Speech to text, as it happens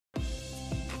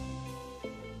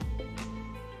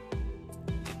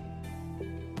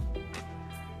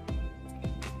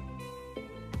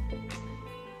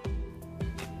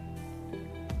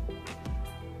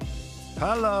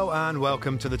Hello and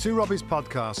welcome to the Two Robbies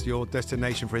podcast, your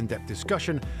destination for in-depth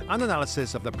discussion and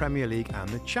analysis of the Premier League and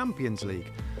the Champions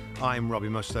League. I'm Robbie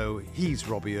Mustoe, he's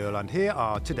Robbie Earle, and here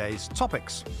are today's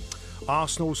topics.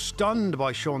 Arsenal stunned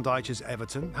by Sean Dyche's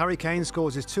Everton. Harry Kane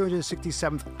scores his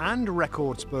 267th and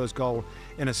record Spurs goal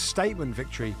in a statement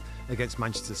victory against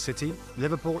Manchester City.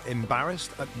 Liverpool embarrassed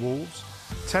at Wolves.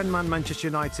 10-man Manchester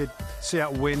United see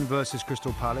out win versus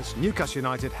Crystal Palace. Newcastle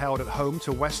United held at home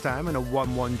to West Ham in a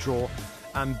 1-1 draw.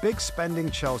 And big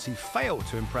spending Chelsea failed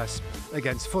to impress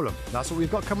against Fulham. That's what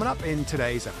we've got coming up in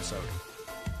today's episode.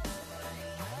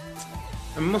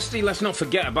 And Mustoe, let's not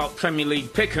forget about Premier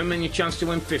League Pick'em and your chance to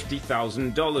win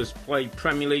 $50,000. Play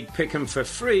Premier League Pick'em for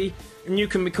free and you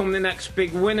can become the next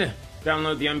big winner.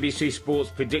 Download the NBC Sports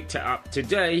Predictor app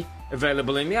today,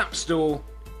 available in the App Store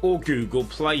or Google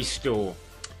Play Store.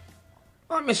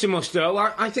 Right, Mr.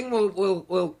 Mustoe, I think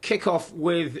we'll kick off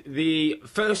with the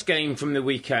first game from the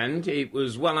weekend. It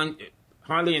was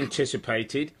highly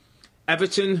anticipated.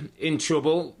 Everton in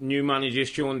trouble, new manager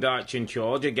Sean Dyche in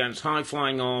charge against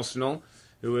high-flying Arsenal,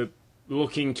 who are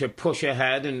looking to push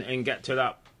ahead and get to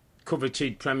that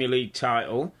coveted Premier League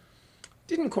title.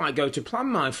 Didn't quite go to plan,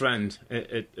 my friend,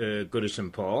 at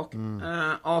Goodison Park.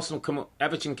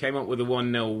 Everton came up with a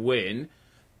 1-0 win.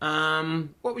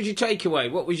 What was your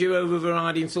takeaway? What was your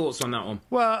overriding thoughts on that one?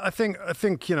 Well, I think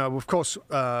of course, it's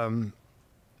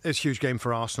a huge game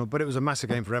for Arsenal, but it was a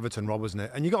massive game for Everton, Rob, wasn't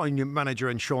it? And you got a new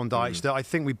manager in Sean Dyche that I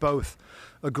think we both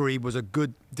agreed was a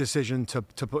good decision to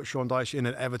put Sean Dyche in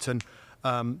at Everton.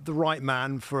 The right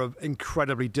man for an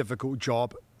incredibly difficult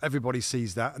job. Everybody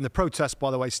sees that. And the protest, by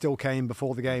the way, still came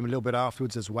before the game, a little bit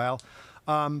afterwards as well.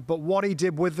 But what he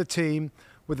did with the team,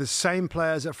 with the same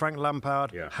players that Frank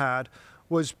Lampard had,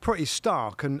 was pretty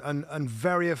stark and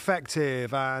very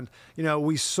effective. And,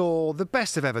 we saw the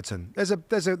best of Everton.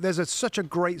 There's such a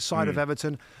great side of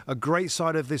Everton, a great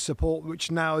side of the support, which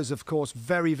now is, of course,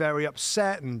 very, very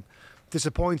upset and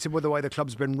disappointed with the way the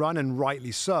club's been run, and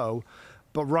rightly so.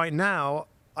 But right now,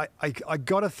 I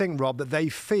got to think, Rob, that they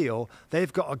feel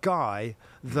they've got a guy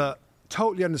that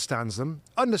totally understands them,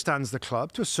 understands the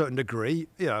club to a certain degree.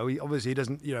 He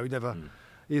doesn't,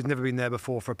 he's never been there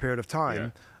before for a period of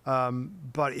time.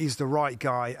 But he's the right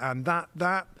guy. And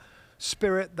that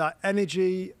spirit, that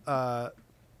energy,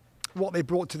 what they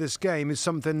brought to this game is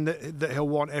something that he'll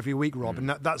want every week, Rob. And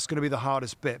that's going to be the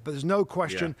hardest bit. But there's no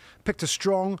question, picked a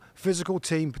strong, physical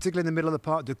team, particularly in the middle of the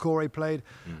park. Decore played,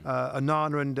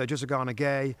 Onana and Josagana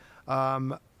Gay.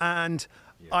 And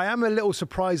I am a little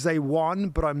surprised they won,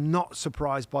 but I'm not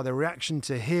surprised by the reaction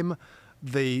to him,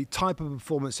 the type of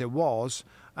performance it was,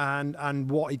 and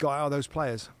what he got out of those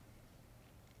players.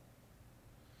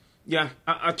 Yeah,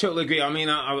 I totally agree. I mean,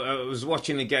 I was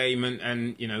watching the game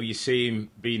and you see him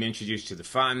being introduced to the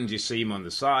fans, you see him on the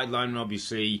sideline, Rob, you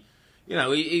see,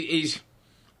 he's, I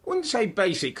wouldn't say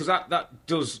basic, because that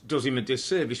does him a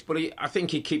disservice, but I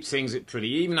think he keeps things pretty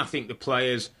even. I think the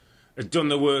players have done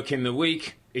the work in the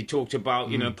week. He talked about,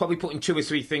 probably putting 2 or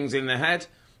 3 things in their head.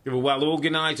 They were well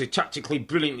organised, they tactically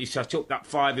brilliantly set up that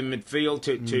 5 in midfield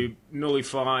to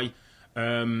nullify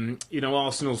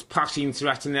Arsenal's passing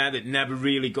threat in there that never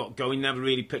really got going, never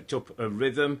really picked up a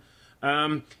rhythm.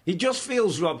 He just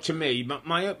feels, Rob, to me,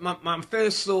 my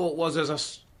first thought was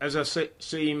as I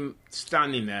see him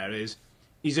standing there is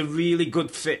he's a really good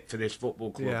fit for this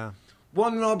football club. Yeah.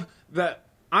 One, Rob, that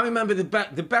I remember the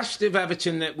best of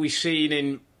Everton that we've seen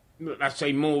in, let's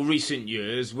say, more recent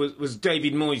years was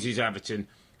David Moyes' Everton,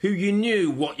 who you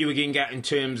knew what you were going to get in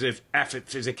terms of effort,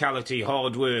 physicality,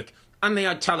 hard work. And they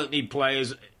had talented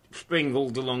players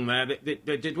sprinkled along there that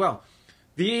did well.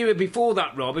 The era before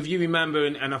that, Rob, if you remember,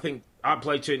 and I think I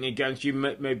played certainly against, you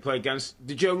maybe play against,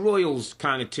 the Joe Royals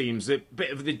kind of teams, the bit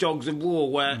of the dogs of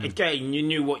war, where, again, you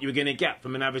knew what you were going to get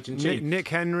from an Everton team. Nick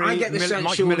Henry, I get the sense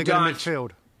Mike Sean Milligan in Dyche,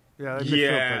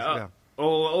 midfield.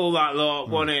 All that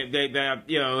lot, they had,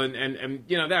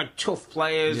 they had tough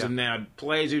players and they had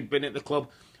players who'd been at the club,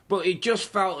 but it just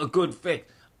felt a good fit.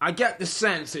 I get the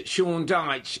sense that Sean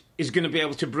Dyche is going to be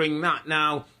able to bring that.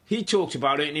 Now, he talked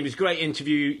about it, and it was a great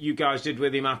interview you guys did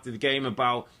with him after the game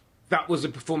about that was the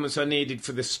performance I needed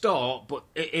for the start, but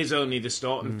it is only the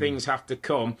start and things have to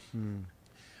come.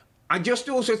 I just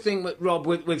also think that, Rob,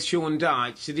 with Sean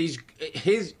Dyche,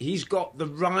 that he's got the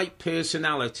right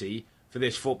personality for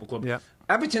this football club. Yeah.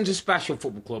 Everton's a special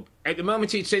football club. At the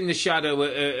moment, it's in the shadow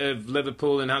of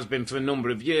Liverpool and has been for a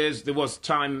number of years. There was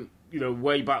time,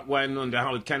 way back when, under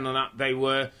Howard Kendall, they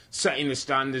were setting the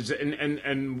standards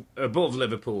and above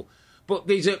Liverpool. But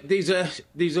there's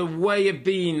a way of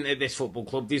being at this football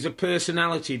club. There's a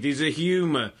personality. There's a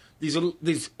humour.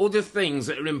 There's other things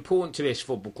that are important to this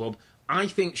football club. I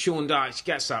think Sean Dyche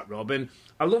gets that, Rob. And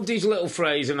I loved his little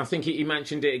phrase, and I think he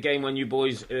mentioned it again when you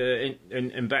boys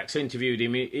and Bex interviewed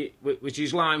him, which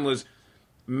his line was,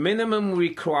 minimum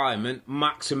requirement,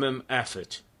 maximum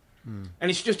effort. And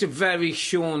it's just a very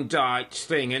Sean Dyche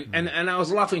thing. And I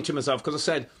was laughing to myself because I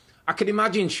said, I could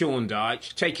imagine Sean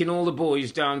Dyche taking all the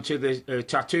boys down to the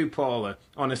tattoo parlour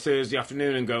on a Thursday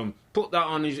afternoon and going, put that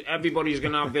on, everybody's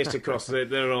going to have this across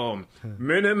their arm.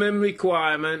 Minimum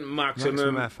requirement,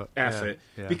 maximum effort.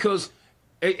 Yeah. Because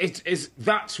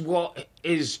that's what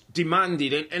is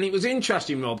demanded. And it was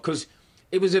interesting, Rob, because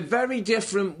it was a very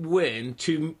different win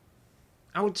to,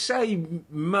 I would say,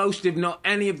 most, if not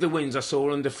any of the wins I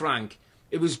saw under Frank.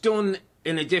 It was done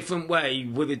in a different way,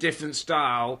 with a different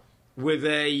style, with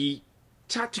a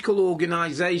tactical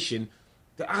organisation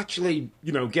that actually,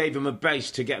 gave him a base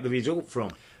to get the result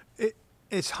from.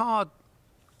 It's hard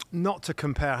not to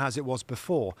compare as it was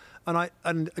before.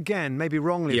 And again, maybe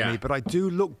wrongly of me, but I do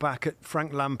look back at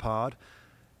Frank Lampard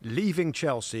leaving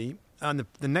Chelsea and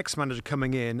the next manager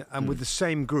coming in and with the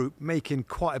same group making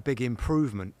quite a big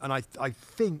improvement. And I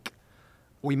think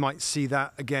we might see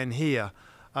that again here.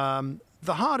 The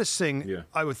hardest thing,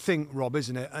 I would think, Rob,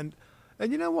 isn't it? And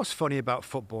you know what's funny about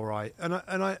football, right? And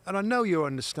I know you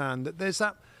understand that there's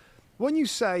that, when you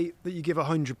say that you give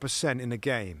 100% in a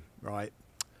game, right?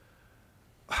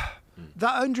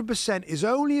 That 100% is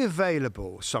only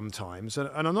available sometimes, and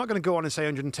I'm not going to go on and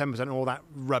say 110% and all that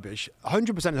rubbish.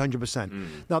 100% is 100%.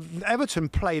 Now, Everton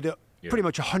played at pretty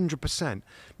much 100%.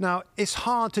 Now, it's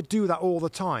hard to do that all the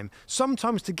time.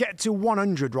 Sometimes to get to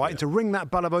 100, right, and to ring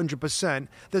that bell of 100%,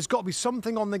 there's got to be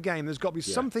something on the game. There's got to be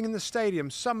something in the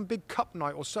stadium, some big cup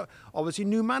night, or so. Obviously,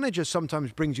 new manager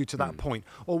sometimes brings you to that point.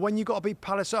 Or when you got to beat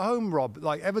Palace at home, Rob,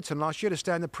 like Everton last year to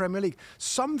stay in the Premier League.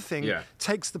 Something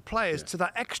takes the players to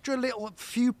that extra little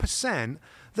few percent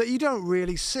that you don't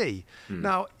really see.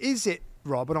 Now, is it,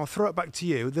 Rob, and I'll throw it back to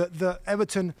you, that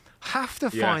Everton have to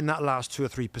find that last 2 or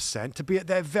 3% to be at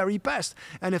their very best?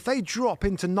 And if they drop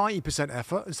into 90%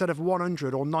 effort instead of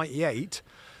 100 or 98,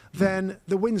 then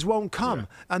the wins won't come.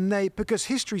 And because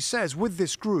history says with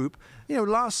this group,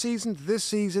 last season to this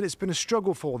season, it's been a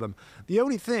struggle for them. The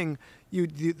only thing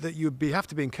that you'd have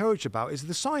to be encouraged about is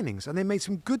the signings. And they made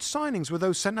some good signings with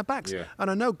those centre-backs.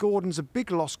 And I know Gordon's a big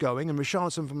loss going, and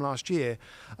Richarlison from last year.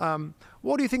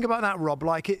 What do you think about that, Rob?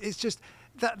 Like, it's just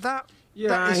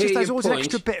there's always an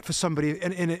extra bit for somebody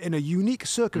in a unique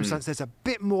circumstance. There's a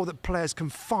bit more that players can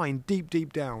find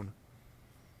deep down.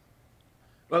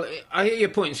 Well, I hear your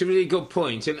point. It's a really good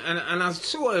point. And I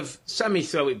sort of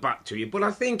semi-throw it back to you. But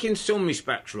I think in some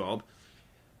respects, Rob,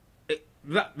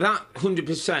 that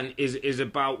 100% is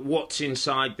about what's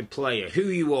inside the player, who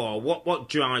you are, what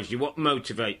drives you, what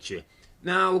motivates you.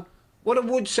 Now, what I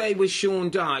would say with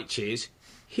Sean Dyche is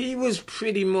he was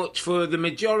pretty much, for the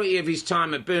majority of his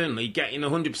time at Burnley, getting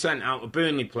 100% out of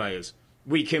Burnley players,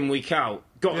 week in, week out.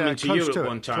 Got them into Europe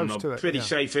one time, pretty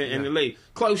safe in the league.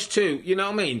 Close to, you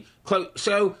know what I mean?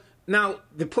 So, now,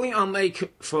 the point I'll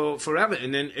make for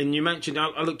Everton, and you mentioned,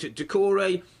 I looked at Decore,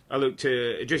 I looked at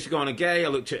Idrissa Gana Gueye, I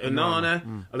looked at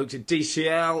Onana, I looked at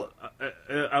DCL,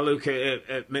 I look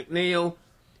at McNeil.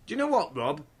 Do you know what,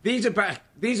 Rob? These are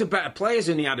better players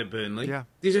than he had at Burnley.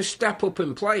 These are step up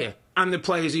in player, and the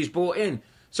players he's brought in.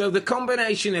 So the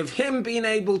combination of him being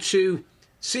able to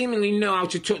seemingly know how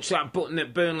to touch that button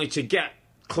at Burnley to get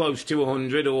close to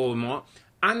 100 or more,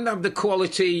 and have the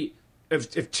quality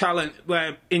of talent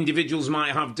where individuals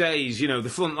might have days, the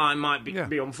front line might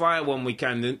be on fire one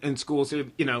weekend and score through,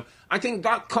 I think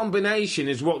that combination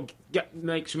is what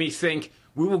makes me think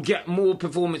we will get more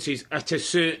performances at a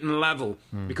certain level,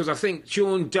 because I think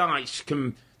Sean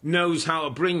Dyche knows how to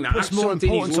bring that. Puts more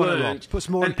importance on it, Rob. Puts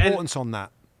more importance on on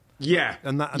that.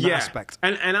 And that aspect.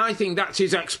 And I think that's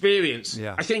his experience.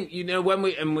 I think, when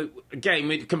we again,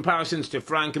 with comparisons to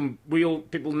Frank, and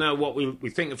people know what we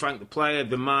think of Frank, the player,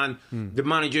 the man, the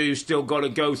manager who's still got to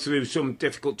go through some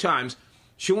difficult times.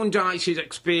 Sean Dyche's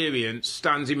experience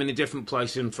stands him in a different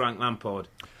place than Frank Lampard.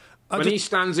 When he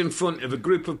stands in front of a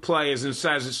group of players and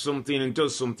says something and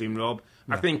does something, Rob,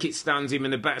 I think it stands him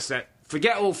in a better set.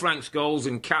 Forget all Frank's goals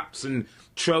and caps and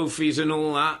trophies and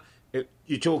all that.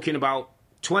 You're talking about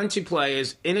 20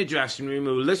 players in a dressing room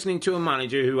who are listening to a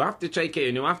manager who have to take it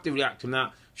in, who have to react to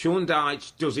that. Sean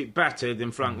Dyche does it better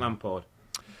than Frank Lampard.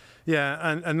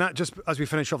 Yeah, and that, just as we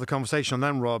finish off the conversation on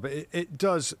them, Rob, it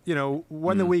does,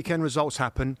 when the weekend results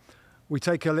happen, we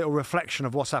take a little reflection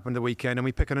of what's happened the weekend and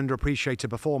we pick an underappreciated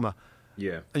performer.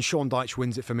 And Sean Dyche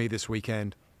wins it for me this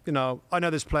weekend. I know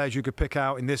there's players you could pick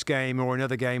out in this game or in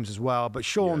other games as well, but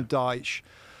Sean Dyche,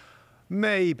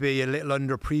 maybe a little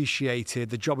underappreciated.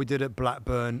 The job he did at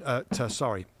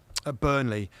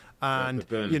Burnley, And,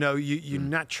 you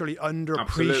naturally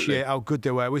underappreciate how good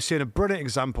they were. We're seeing a brilliant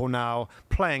example now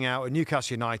playing out at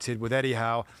Newcastle United with Eddie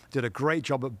Howe. Did a great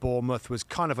job at Bournemouth, was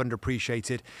kind of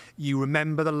underappreciated. You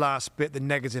remember the last bit, the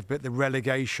negative bit, the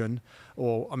relegation.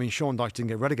 Sean Dyche didn't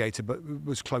get relegated, but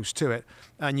was close to it.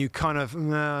 And you kind of,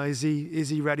 is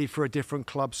he ready for a different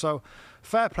club? So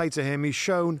fair play to him. He's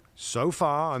shown so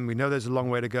far, and we know there's a long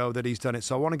way to go, that he's done it.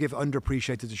 So I want to give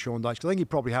underappreciated to Sean Dyche, because I think he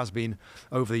probably has been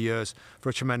over the years for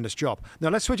a tremendous job. Now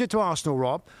let's switch it to Arsenal,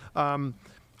 Rob. On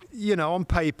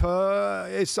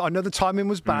paper, I know the timing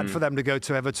was bad for them to go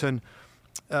to Everton,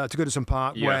 to Goodison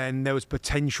Park, when there was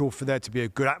potential for there to be a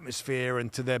good atmosphere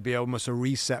and to there be almost a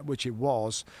reset, which it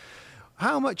was.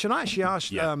 How much? And I actually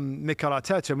asked Mikel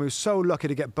Arteta, and we were so lucky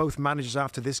to get both managers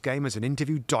after this game as an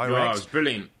interview direct. Oh, it was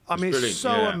brilliant. I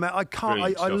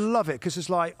love it, because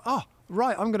it's like,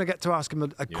 right, I'm going to get to ask him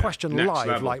a question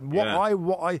live, level.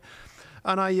 Like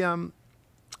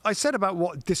I said about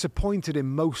what disappointed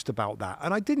him most about that,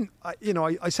 and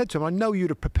I said to him, I know you'd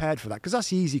have prepared for that, because that's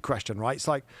the easy question, right? It's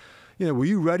like, were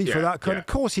you ready for that? Of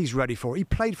course he's ready for it. He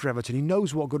played for Everton. He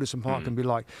knows what Goodison Park can be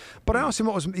like. But I asked him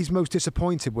what he's most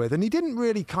disappointed with, and he didn't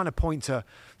really kind of point to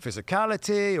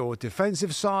physicality or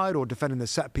defensive side or defending the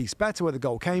set piece better, where the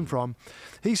goal came from.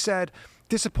 He said,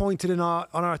 disappointed on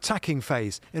our attacking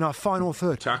phase, in our final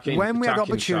third. When we had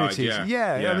opportunities.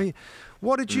 I mean,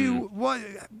 what did you...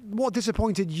 What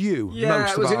disappointed you most about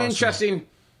it was an Arsenal? interesting...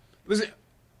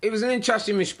 It was an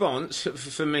interesting response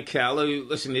for Mikel, who,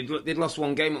 listen, they'd lost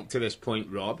one game up to this point,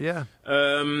 Rob. Yeah.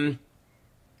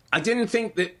 I didn't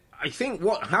think that... I think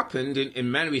what happened, in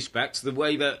many respects, the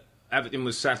way that Everton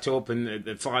was set up and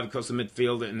the five across the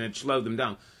midfield and they'd slowed them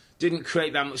down, didn't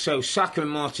create that much. So Saka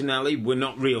and Martinelli were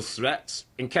not real threats.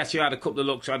 Nketiah had a couple of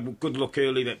looks, had good look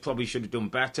early that probably should have done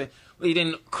better. But he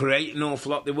didn't create an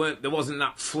awful lot. There wasn't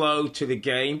that flow to the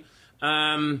game.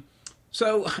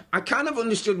 So I kind of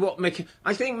understood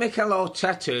I think Mikel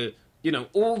Arteta,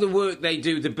 all the work they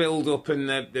do, the build-up and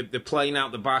the playing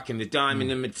out the back and the dime in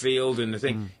the midfield and the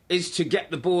thing, is to get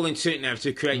the ball in certain areas,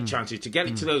 to create chances, to get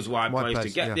it to those wide players, to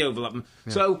get the overlap. Yeah.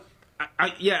 So,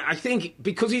 I think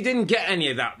because he didn't get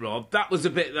any of that, Rob, that was a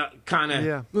bit that kind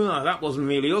of, that wasn't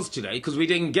really us today, because we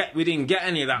didn't get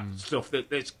any of that stuff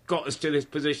that's got us to this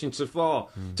position so far.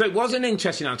 So it was an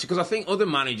interesting answer, because I think other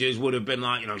managers would have been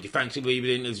like, defensively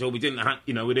we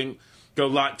didn't go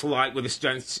like for like with the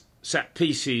strength set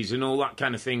pieces and all that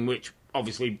kind of thing, which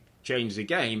obviously changed the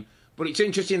game. But it's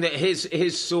interesting that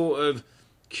his sort of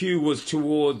cue was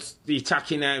towards the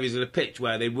attacking areas of the pitch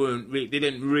where they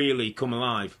didn't really come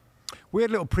alive. We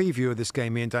had a little preview of this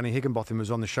game. Me and Danny Higginbotham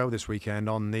was on the show this weekend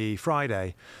on the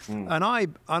Friday, and I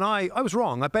was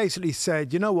wrong. I basically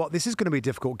said, you know what, this is going to be a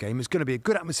difficult game. It's going to be a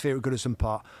good atmosphere at Goodison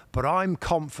Park, but I'm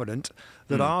confident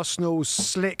that Arsenal's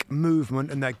slick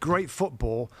movement and their great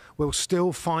football will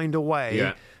still find a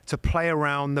way to play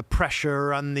around the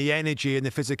pressure and the energy and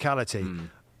the physicality.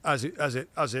 As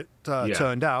it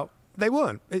turned out, they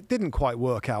weren't. It didn't quite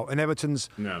work out. And Everton's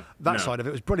side of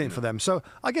it was brilliant for them. So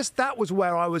I guess that was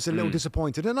where I was a little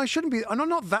disappointed. And I shouldn't be. And I'm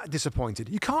not that disappointed.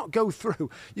 You can't go through.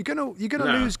 You're gonna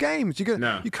lose games. You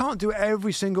can't do it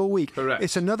every single week. Correct.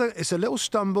 It's a little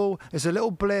stumble. It's a little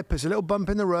blip. It's a little bump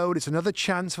in the road. It's another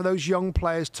chance for those young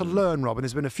players to learn, Rob. And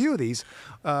there's been a few of these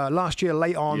last year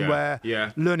late on where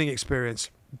learning experience.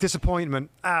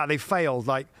 Disappointment. They failed.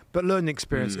 But learning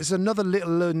experience. It's another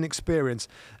little learning experience.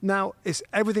 Now,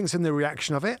 everything's in the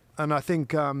reaction of it. And I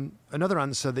think another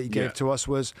answer that he gave to us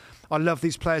was, I love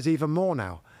these players even more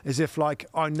now. As if,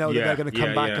 I know that they're going to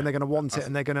come back and they're going to want it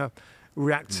and they're going to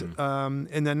react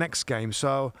in their next game.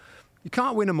 So you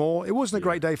can't win them all. It wasn't a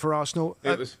great day for Arsenal.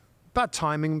 It was bad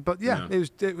timing, but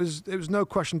it was no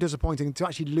question disappointing to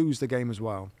actually lose the game as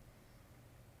well.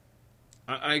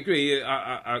 I agree.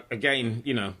 Again,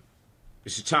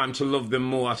 it's a time to love them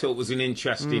more. I thought it was an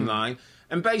interesting line.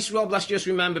 And Rob, let's just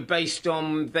remember, based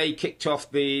on they kicked off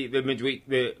the midweek,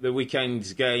 the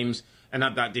weekend's games and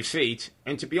had that defeat.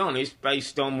 And to be honest,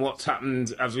 based on what's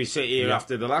happened as we sit here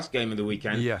after the last game of the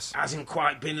weekend, hasn't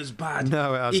quite been as bad.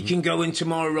 No, it hasn't. He can go in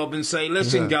tomorrow, Rob, and say,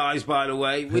 listen, guys, by the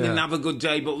way, we didn't have a good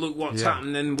day, but look what's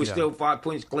happened, and we're still 5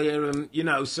 points clear. And,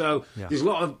 so there's a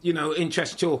lot of,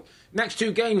 interest talk. Next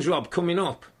two games, Rob, coming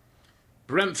up.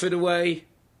 Brentford away.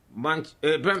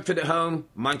 Brentford at home,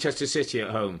 Manchester City at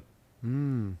home.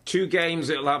 Two games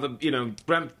that'll have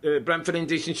Brentford in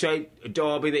decent shape, a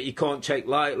derby that you can't take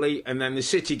lightly, and then the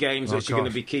City games which are going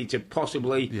to be key to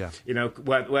possibly,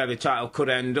 where the title could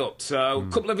end up. So, a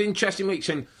couple of interesting weeks.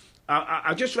 And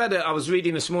I just read I was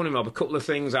reading this morning, Rob, a couple of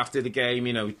things after the game.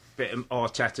 Bit of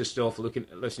Arteta stuff,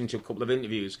 listening to a couple of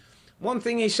interviews. One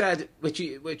thing he said, which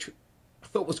I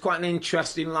thought was quite an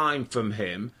interesting line from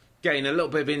him. Getting a little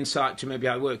bit of insight to maybe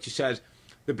how it works. He says,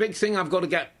 the big thing I've got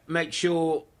to make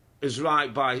sure is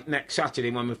right by next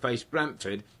Saturday when we face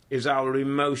Brentford is our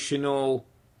emotional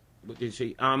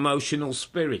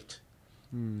spirit.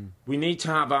 We need to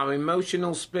have our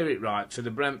emotional spirit right for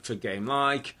the Brentford game.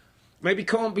 Like, maybe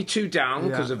can't be too down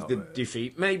because of the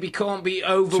defeat. Maybe can't be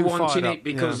over wanting it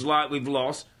because like we've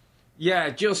lost.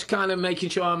 Yeah, just kind of making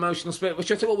sure our emotional spirit,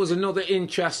 which I thought was another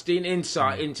interesting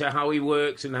insight into how he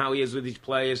works and how he is with his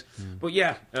players. But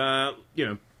yeah,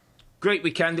 great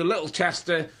weekend, a little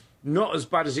tester. Not as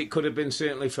bad as it could have been,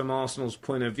 certainly from Arsenal's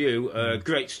point of view.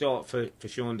 Great start for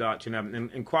Sean Dyche and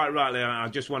Everton. And quite rightly, I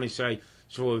just want to say,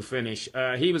 before we finish,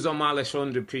 he was on my list for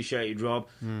underappreciated, Rob.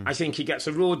 I think he gets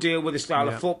a raw deal with his style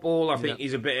of football. I think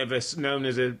he's a bit of known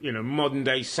as a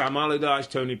modern-day Sam Allardyce,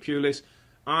 Tony Pulis.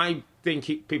 I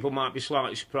think people might be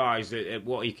slightly surprised at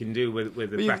what he can do with a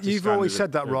better You've always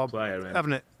said that, Rob,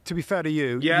 haven't it? To be fair to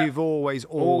you, you've always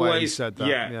said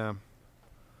that.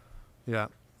 Yeah.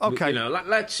 Okay.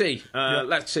 Let's see.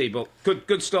 Let's see. But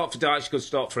good start for Dyche, good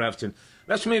start for Everton.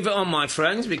 Let's move it on, my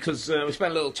friends, because we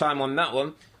spent a little time on that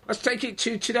one. Let's take it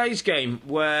to today's game,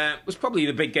 where it was probably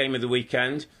the big game of the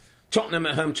weekend. Tottenham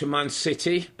at home to Man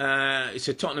City. It's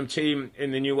a Tottenham team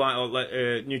in the new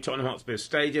Tottenham Hotspur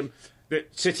Stadium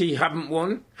that City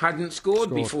hadn't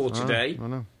scored before today. I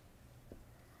know.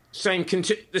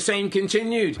 The same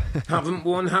continued. Haven't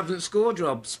won, haven't scored,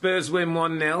 Rob. Spurs win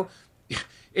 1-0.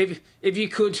 If you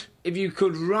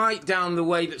could write down the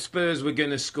way that Spurs were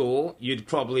going to score, you'd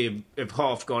probably have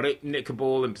half got it. Nick a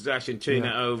ball in possession, turn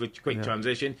it over, quick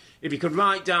transition. If you could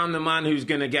write down the man who's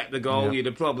going to get the goal, you'd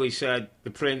have probably said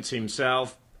the Prince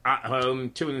himself at home.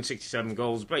 267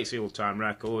 goals, basically all-time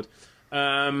record.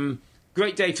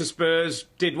 Great day for Spurs.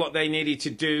 Did what they needed to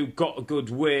do. Got a good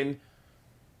win.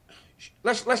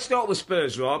 Let's start with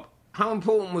Spurs, Rob. How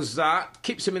important was that?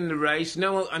 Keeps him in the race.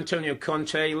 No Antonio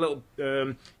Conte, a little,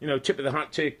 tip of the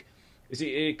hat to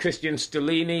Christian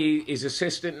Stellini, his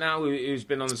assistant now, who's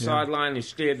been on the sideline, who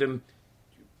steered them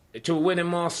to a win in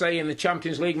Marseille in the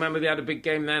Champions League. Remember, they had a big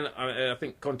game then. I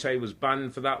think Conte was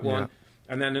banned for that one. Yeah.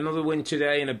 And then another win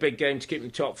today in a big game to keep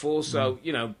them top four. So,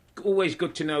 always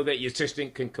good to know that your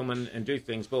assistant can come and do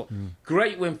things. But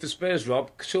great win for Spurs,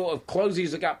 Rob. Sort of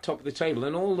closes the gap top of the table,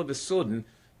 and all of a sudden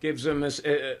gives them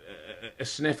a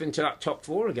sniff into that top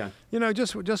four again.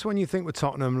 Just when you think with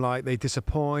Tottenham, like they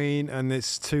disappoint and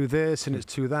it's too this and it's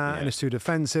too that and it's too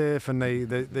defensive and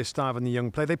they're starving the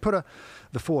young player. They put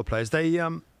the forward players.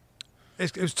 It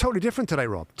was totally different today,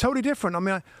 Rob. Totally different. I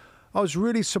mean, I was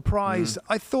really surprised.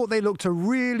 I thought they looked a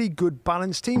really good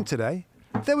balanced team today.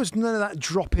 There was none of that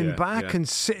dropping back and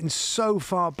sitting so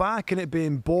far back and it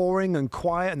being boring and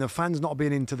quiet and the fans not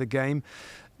being into the game.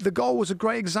 The goal was a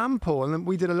great example, and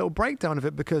we did a little breakdown of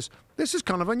it because this is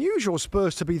kind of unusual,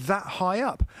 Spurs to be that high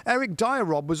up. Eric Dyer,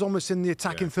 Rob, was almost in the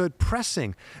attacking third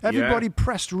pressing. Everybody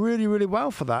pressed really, really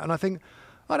well for that, and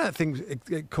I don't think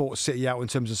it caught City out in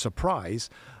terms of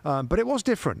surprise, but it was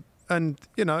different. And,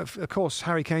 of course,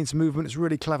 Harry Kane's movement is a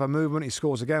really clever movement. He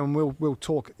scores again, and we'll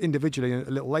talk individually a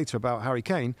little later about Harry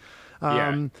Kane.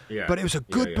 But it was a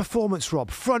good performance,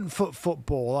 Rob. Front foot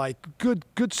football, like good.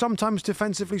 Sometimes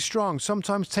defensively strong.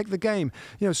 Sometimes take the game.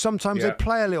 Sometimes they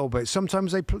play a little bit.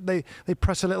 Sometimes they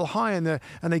press a little high and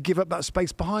they give up that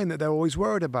space behind that they're always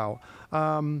worried about.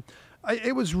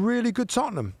 It was really good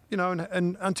Tottenham.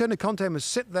 And Antonio Conte must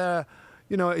sit there.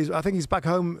 I think he's back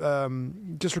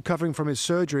home, just recovering from his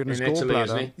surgery and his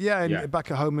gallbladder. Yeah,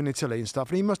 back at home in Italy and stuff.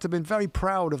 And he must have been very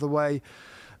proud of the way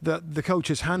that the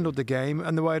coaches handled the game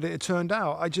and the way that it turned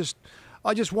out. I just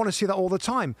want to see that all the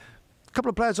time. A couple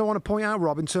of players I want to point out,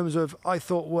 Rob, in terms of I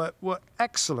thought were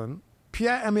excellent.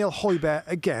 Pierre-Emile Højbjerg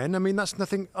again. I mean, that's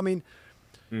nothing. I mean,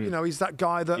 he's that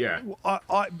guy that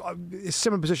it's a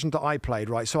similar position that I played,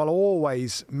 right? So I'll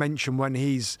always mention when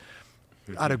he's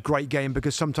had a great game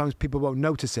because sometimes people won't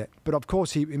notice it. But of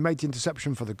course, he made the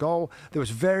interception for the goal. There was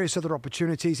various other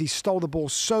opportunities. He stole the ball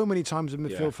so many times in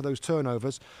midfield for those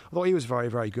turnovers. I thought he was very,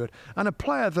 very good. And a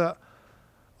player that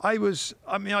I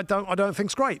don't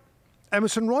think's great.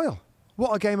 Emerson Royal.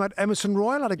 What a game had Emerson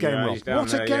Royal had a game, Rob.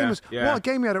 What a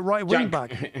game he had at right wing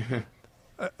back.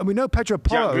 And we know Pedro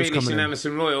Porro is coming in. And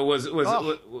Emerson Royal was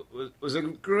a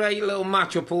great little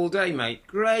match-up all day, mate.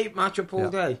 Great match-up all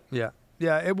day.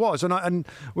 Yeah, it was. And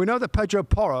we know that Pedro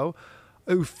Porro,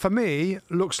 who for me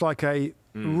looks like a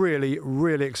really,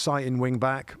 really exciting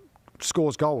wing-back,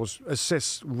 scores goals,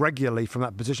 assists regularly from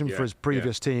that position for his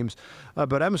previous teams.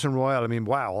 But Emerson Royal, I mean,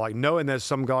 wow, like knowing there's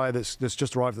some guy that's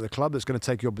just arrived at the club that's going to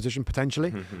take your position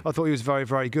potentially, I thought he was very,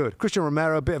 very good. Christian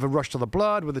Romero, a bit of a rush to the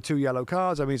blood with the 2 yellow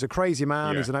cards. I mean, he's a crazy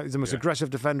man. He's the most aggressive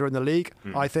defender in the league,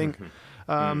 I think.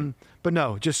 But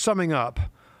no, just summing up,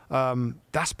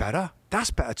 that's better.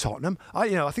 That's better, Tottenham.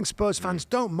 I think Spurs fans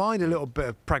don't mind a little bit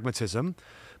of pragmatism.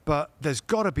 But there's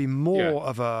got to be more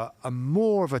of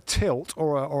a tilt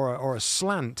or a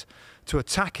slant to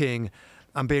attacking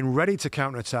and being ready to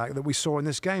counter-attack that we saw in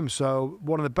this game. So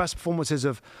one of the best performances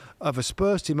of a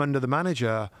Spurs team under the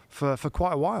manager for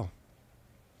quite a while.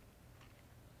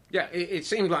 Yeah, it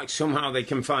seemed like somehow they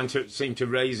seem to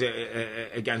raise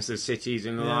it against the cities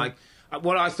and the like.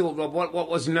 What I thought, Rob, what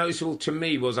was noticeable to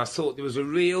me was I thought there was a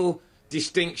real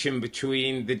distinction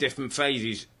between the different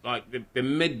phases, like the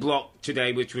mid-block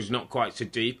today, which was not quite so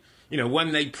deep.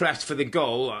 When they pressed for the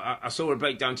goal, I saw a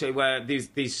breakdown today where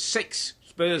these 6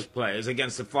 Spurs players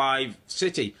against the 5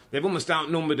 City, they've almost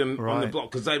outnumbered them on the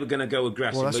block because they were going to go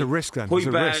aggressively. Well, that's a risk then. It's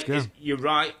a risk, you're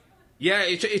right. Yeah,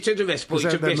 it's a risk, but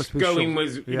it's a risk going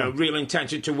with real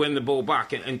intention to win the ball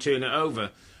back and turn it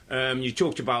over. You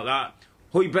talked about that.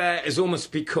 Højbjerg has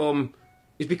almost become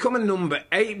a number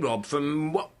 8, Rob,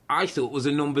 from what I thought was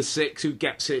a number 6 who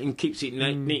gets it and keeps it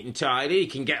neat and tidy. He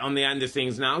can get on the end of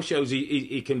things now, shows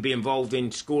he can be involved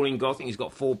in scoring goals. I think he's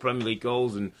got 4 Premier League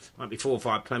goals and might be 4 or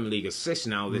 5 Premier League assists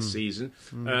now this season.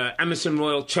 Emerson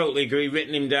Royal, totally agree,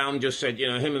 written him down, just said,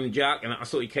 him and Jack, and I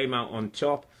thought he came out on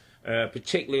top.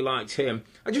 Particularly liked him.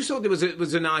 I just thought there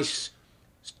was a nice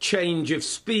change of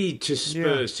speed to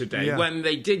Spurs today. When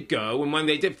they did go and when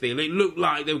they did feel, it looked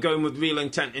like they were going with real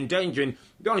intent and danger. And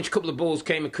a couple of balls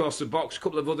came across the box, a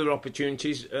couple of other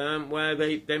opportunities where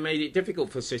they made it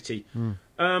difficult for City.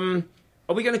 Are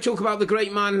we going to talk about the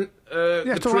great man,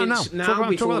 the Prince, now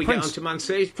before we get on to Man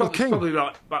City? It's probably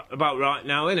about right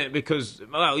now, isn't it? Because,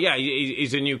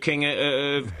 he's a new king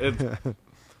of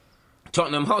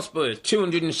Tottenham Hotspur.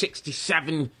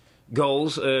 267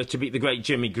 goals to beat the great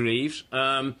Jimmy Greaves.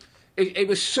 It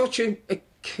was such a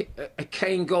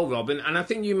Kane goal, Robin, and I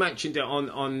think you mentioned it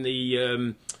on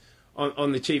the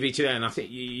TV today, and I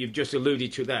think you've just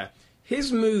alluded to it there.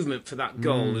 His movement for that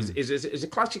goal is a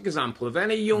classic example of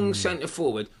any young centre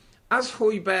forward. As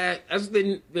Højbjerg, as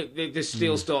the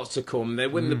steal starts to come, they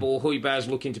win the ball. Højbjerg's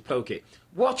looking to poke it.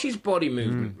 Watch his body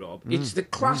movement, Rob. It's the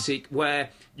classic where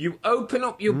you open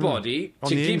up your body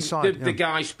to give the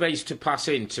guy space to pass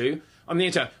into on the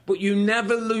inside, but you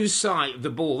never lose sight of the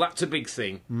ball. That's a big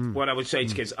thing. What I would say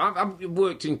to kids. I've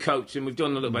worked in coaching, and we've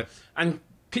done a little bit, and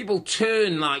people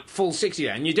turn like full 60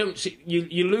 there, and you don't see,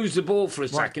 you lose the ball for a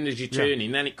second as you're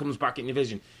turning, then it comes back in your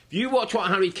vision. If you watch what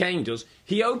Harry Kane does,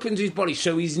 he opens his body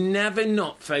so he's never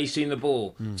not facing the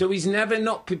ball. So he's never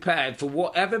not prepared for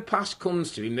whatever pass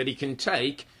comes to him that he can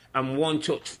take and one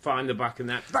touch find the back of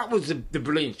that. That was the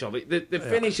brilliance of it. The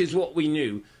finish is what we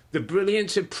knew. The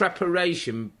brilliance of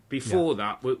preparation before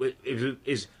that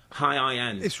is high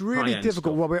end. It's really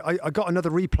difficult, Robbie. I got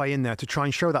another replay in there to try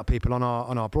and show that people on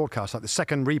our broadcast. Like the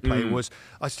second replay was,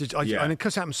 and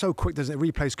because it happens so quick, doesn't it?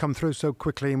 Replays come through so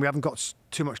quickly, and we haven't got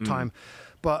too much time.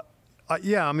 But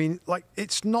I mean, like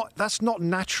that's not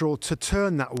natural to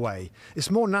turn that way. It's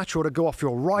more natural to go off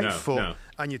your right foot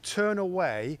and you turn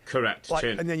away. Correct.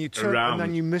 And then you turn around. And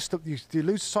then you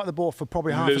lose sight of the ball for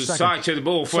probably half a second. Lose sight of the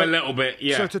ball for a little bit.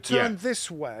 Yeah. So to turn this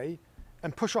way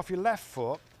and push off your left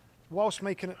foot whilst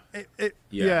making it.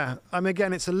 I mean,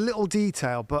 again, it's a little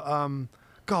detail, but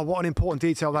God, what an important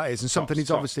detail that is, and something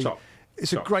he's obviously.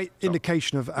 It's a great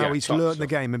indication of how he's learned the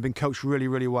game and been coached really,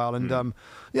 really well. And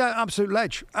absolute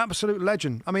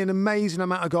legend. I mean, an amazing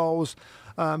amount of goals,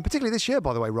 particularly this year,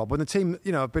 by the way, Rob, when the team,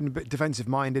 have been a bit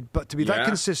defensive-minded, but to be that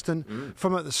consistent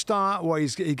from at the start, where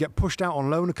he get pushed out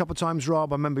on loan a couple of times,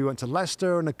 Rob. I remember he went to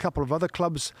Leicester and a couple of other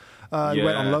clubs. He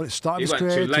went on loan at the start of his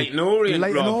career. He went to Leyton Orient,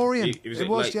 Leyton Orient. It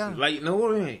was Leyton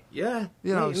Orient, yeah.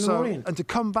 And to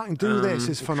come back and do this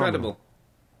is phenomenal. Incredible.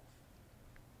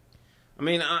 I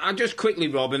mean, I just quickly,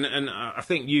 Rob, and I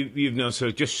think you've known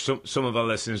just some of our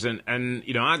listeners, and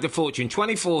I had the fortune.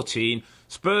 2014,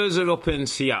 Spurs are up in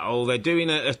Seattle. They're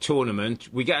doing a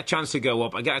tournament. We get a chance to go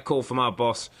up. I get a call from our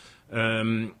boss,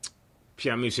 Pierre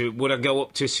Mustoe. Would I go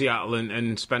up to Seattle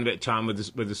and spend a bit of time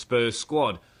with the Spurs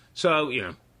squad? So,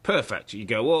 perfect. You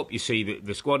go up, you see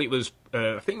the squad. It was,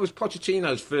 I think it was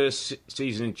Pochettino's first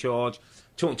season in charge.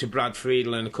 Talked to Brad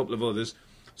Friedel and a couple of others.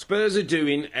 Spurs are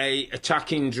doing a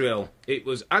attacking drill. It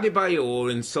was Adebayor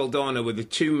and Saldana were the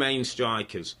two main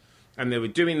strikers. And they were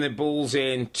doing the balls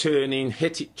in, turning,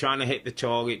 trying to hit the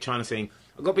target, trying to think.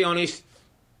 I've got to be honest,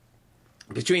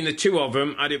 between the two of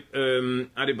them,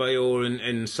 Adebayor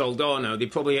and Soldano, they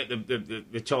probably hit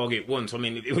the target once. I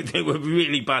mean, they were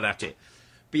really bad at it.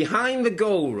 Behind the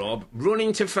goal, Rob,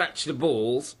 running to fetch the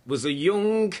balls, was a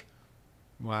young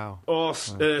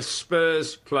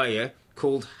Spurs player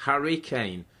called Harry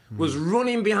Kane. Was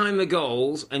running behind the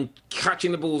goals and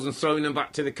catching the balls and throwing them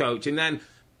back to the coach. And then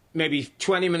maybe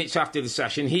 20 minutes after the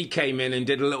session, he came in and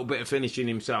did a little bit of finishing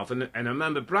himself. And I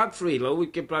remember Brad Friedel, we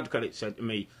give Brad credit, said to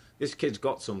me, this kid's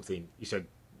got something. He said,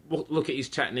 look at his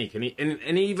technique.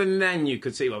 And even then you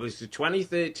could see, well, this is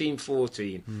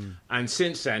 2013-14. And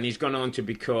since then, he's gone on to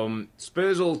become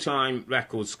Spurs all-time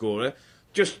record scorer.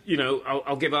 Just, you know,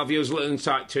 I'll give our viewers a little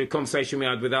insight to a conversation we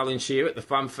had with Alan Shearer at the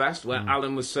Fan Fest, where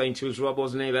Alan was saying to us, Rob,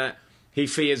 wasn't he, that he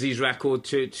fears his record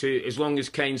to as long as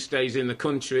Kane stays in the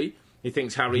country, he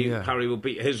thinks Harry will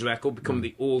beat his record, become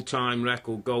the all-time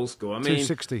record goal scorer. I mean,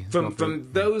 260. From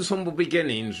those humble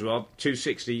beginnings, Rob,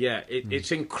 260,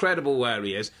 it's incredible where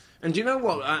he is. And do you know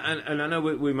what? And I know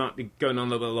we might be going on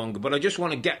a little bit longer, but I just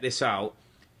want to get this out.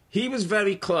 He was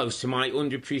very close to my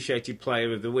underappreciated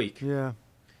player of the week. Yeah.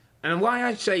 And why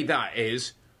I say that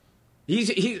is,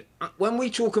 he's when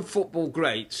we talk of football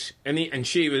greats, and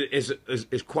she is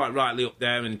quite rightly up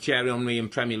there, and Thierry Henry in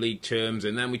Premier League terms,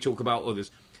 and then we talk about others.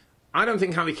 I don't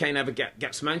think Harry Kane ever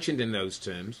gets mentioned in those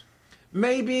terms.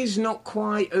 Maybe he's not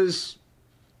quite as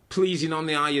pleasing on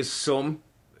the eye as some.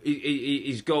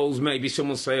 His goals, maybe some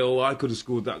will say, oh, I could have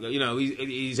scored that goal. You know,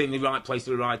 he's in the right place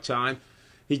at the right time.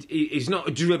 He's not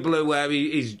a dribbler where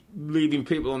he's leaving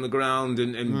people on the ground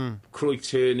and Cruyff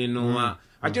turning and all that.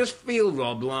 I just feel,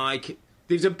 Rob, like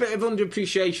there's a bit of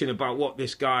underappreciation about what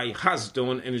this guy has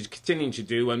done and is continuing to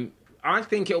do. And I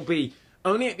think it'll be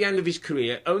only at the end of his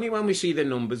career, only when we see the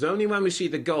numbers, only when we see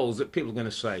the goals that people are going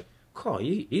to say, God,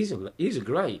 he's a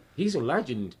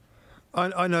legend.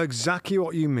 I know exactly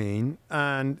what you mean.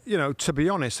 And, you know, to be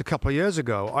honest, a couple of years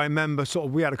ago, I remember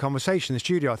we had a conversation in the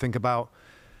studio, I think, about,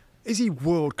 is he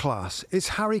world class? Is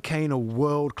Harry Kane a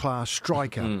world class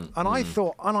striker? And I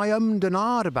thought, and I ummed and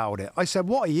ahed about it. I said,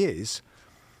 what he is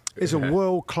a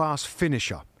world class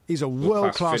finisher. He's a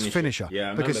world class finisher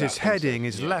because his heading,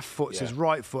 his left foot, his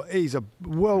right foot. He's a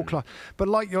world class.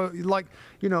 But I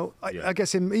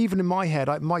guess even in my head,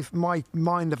 my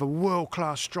mind of a world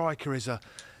class striker is a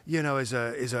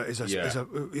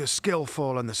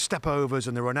skillful, and the step overs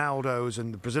and the Ronaldos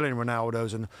and the Brazilian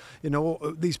Ronaldos and all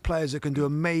these players that can do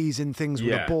amazing things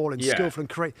with the ball and skillful and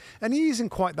create. And he isn't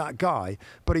quite that guy,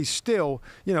 but he's still,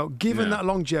 given that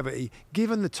longevity,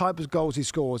 given the type of goals he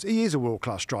scores, he is a world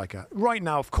class striker. Right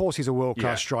now, of course, he's a world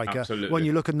class striker. Absolutely. When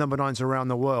you look at number 9s around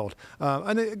the world,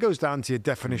 and it goes down to your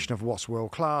definition of what's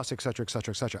world class, etc.,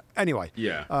 etc., etc. Anyway,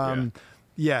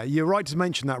 yeah, you're right to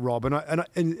mention that, Rob. And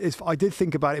I did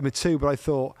think about it with two, but I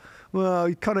thought, well,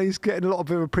 he's getting a lot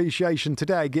of appreciation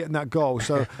today, getting that goal.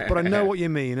 So, but I know what you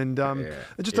mean. And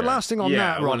just the last thing on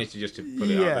that, Rob. I wanted to just put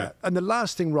it out there. And the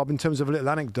last thing, Rob, in terms of a little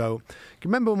anecdote.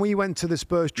 Remember when we went to the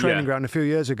Spurs training ground a few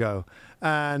years ago,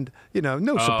 and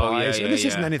no surprise. And this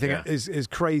isn't anything is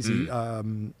crazy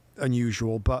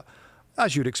unusual, but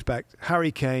as you'd expect,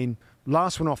 Harry Kane.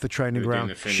 Last one off the training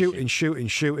ground, shooting.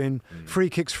 Free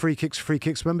kicks.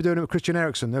 Remember doing it with Christian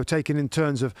Eriksen? They were taking in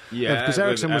turns of because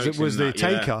Eriksen was the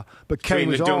taker, but Kane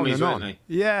was on and on.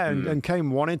 And Kane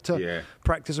wanted to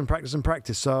practice.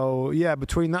 So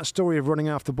between that story of running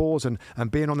after balls and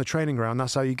being on the training ground,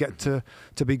 that's how you get to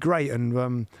be great.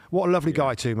 And what a lovely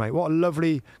guy too, mate. What a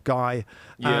lovely guy.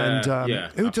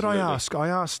 Who did I ask? I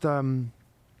asked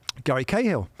Gary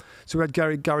Cahill. So we had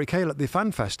Gary Cahill at the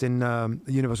Fan Fest in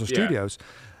Universal Studios,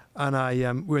 and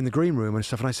we were in the green room and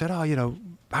stuff, and I said,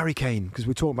 Harry Kane, because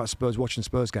we were talking about Spurs, watching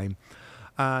Spurs game,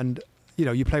 and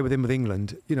you play with him with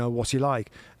England, what's he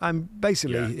like? And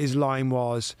basically his line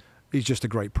was, he's just a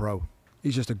great pro.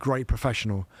 He's just a great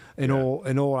professional in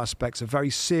all aspects, a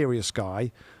very serious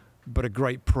guy, but a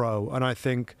great pro. And I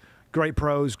think great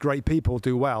pros, great people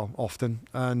do well often,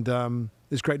 and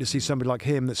it's great to see somebody like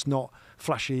him that's not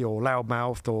flashy or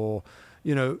loudmouthed or,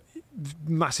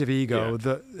 massive ego,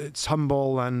 that it's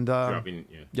humble and,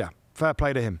 fair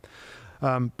play to him.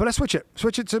 But let's switch it.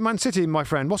 Switch it to Man City, my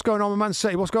friend. What's going on with Man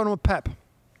City? What's going on with Pep?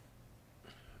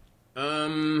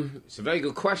 It's a very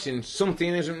good question.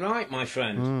 Something isn't right, my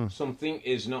friend. Something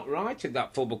is not right at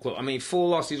that football club. I mean, 4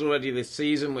 losses already this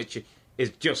season, which is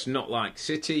just not like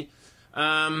City.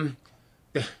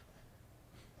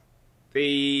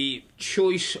 The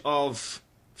choice of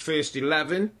first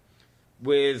 11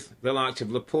 with the likes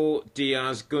of Laporte,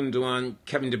 Diaz, Gundogan,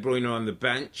 Kevin De Bruyne on the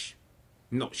bench.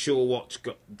 Not sure what's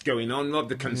going on. Rob,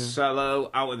 the Cancelo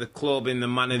out of the club in the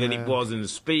manner that it was and the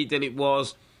speed that it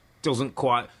was.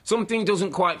 something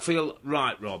doesn't quite feel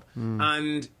right, Rob.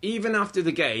 And even after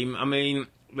the game, I mean,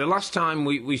 the last time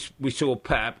we saw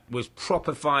Pep was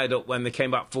proper fired up when they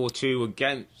came back 4-2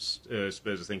 against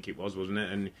Spurs, I think it was, wasn't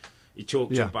it? And he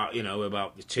talked about,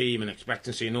 about the team and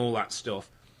expectancy and all that stuff.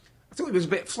 I thought it was a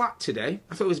bit flat today.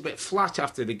 I thought it was a bit flat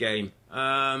after the game.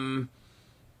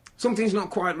 Something's not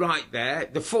quite right there.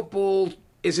 The football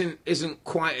isn't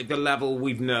quite at the level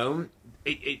we've known.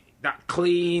 That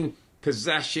clean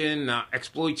possession, that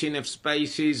exploiting of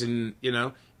spaces, and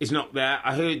is not there.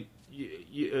 I heard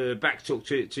Beck talk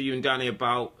to you and Danny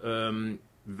about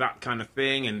that kind of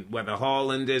thing, and whether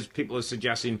Haaland is. People are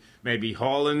suggesting maybe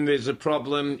Haaland is a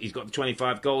problem. He's got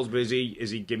 25 goals, but is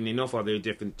he giving enough? Are they a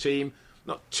different team?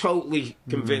 Not totally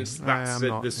convinced that's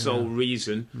the sole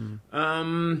reason.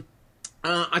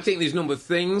 I think there's a number of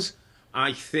things.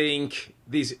 I think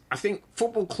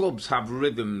football clubs have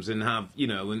rhythms and have,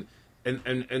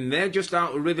 and they're just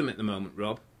out of rhythm at the moment,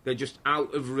 Rob. They're just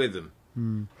out of rhythm.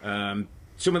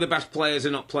 Some of the best players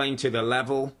are not playing to their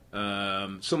level.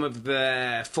 Some of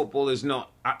their football is not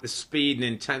at the speed and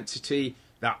intensity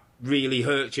that really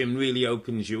hurts you and really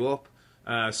opens you up.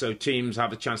 So teams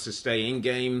have a chance to stay in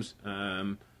games.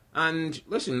 And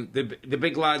listen, the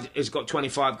big lad has got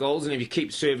 25 goals, and if you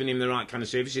keep serving him the right kind of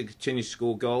service, he'll continue to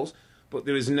score goals. But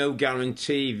there is no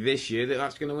guarantee this year that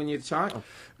that's going to win you the title.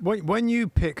 When you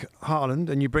pick Haaland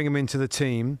and you bring him into the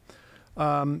team,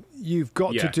 you've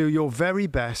got to do your very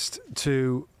best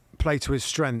to play to his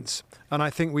strengths. And I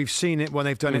think we've seen it when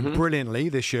they've done it brilliantly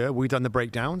this year. We've done the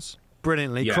breakdowns.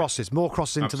 Brilliantly, crosses, more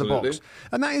crosses into the box.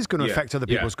 And that is going to affect other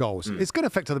people's goals. It's going to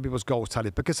affect other people's goals, Tally,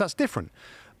 because that's different.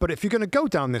 But if you're going to go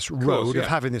down this road of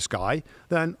having this guy,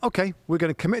 then, okay, we're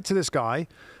going to commit to this guy.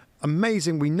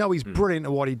 Amazing. We know he's brilliant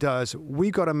at what he does.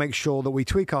 We've got to make sure that we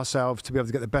tweak ourselves to be able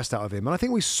to get the best out of him. And I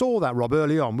think we saw that, Rob,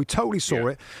 early on. We totally saw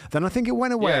it. Then I think it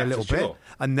went away a little bit.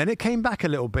 And then it came back a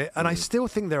little bit. And I still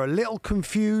think they're a little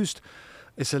confused.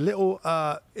 It's a little...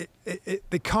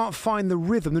 they can't find the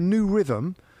rhythm, the new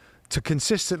rhythm, to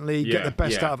consistently get the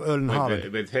best out of Earle and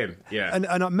Haaland. With him, And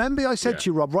I remember I said to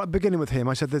you, Rob, right at the beginning with him,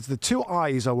 I said there's the two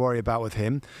I's I worry about with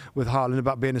him, with Haaland,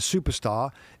 about being a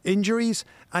superstar: injuries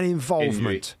and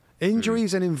involvement.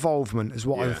 Injuries and involvement is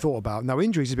what I thought about. Now,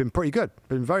 injuries has been pretty good,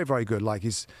 been very, very good. Like,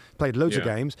 he's played loads of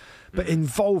games. But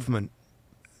involvement,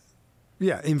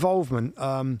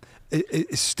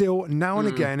 is still, now and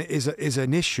again, is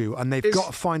an issue, and they've got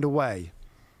to find a way.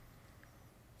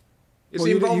 It's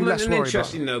involvement and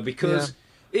interesting, though, because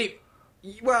I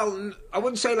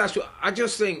wouldn't say last week. I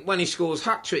just think when he scores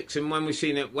hat-tricks, and when we've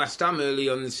seen it at West Ham early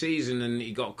on in the season, and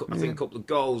he got, I think, a couple of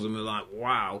goals, and we're like,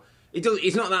 wow.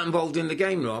 He's not that involved in the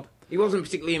game, Rob. He wasn't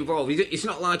particularly involved. It's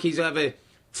not like he's ever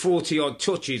 40-odd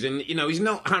touches, and, he's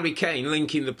not Harry Kane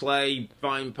linking the play,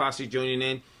 buying passes, joining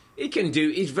in.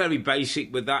 He's very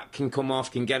basic with that, can come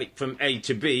off, can get it from A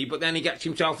to B, but then he gets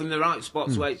himself in the right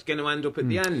spots where it's going to end up at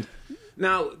the end.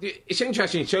 Now, it's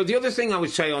interesting. So the other thing I would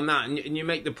say on that, and you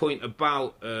make the point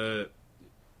about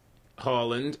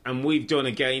Haaland, and we've done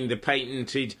again the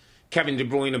patented Kevin De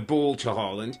Bruyne ball to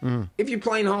Haaland. If you're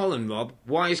playing Haaland, Rob,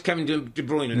 why is Kevin De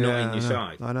Bruyne not in your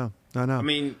side? I know. I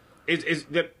mean, is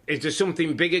there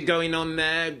something bigger going on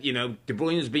there? De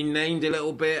Bruyne's been named a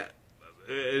little bit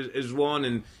as one,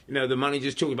 and the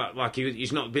manager's talking about like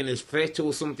he's not been as fit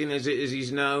or something as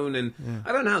he's known, and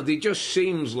I don't know. It just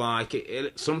seems like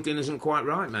something isn't quite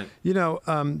right, mate.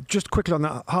 Just quickly on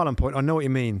that Haaland point, I know what you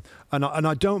mean, and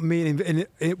I don't mean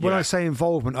when I say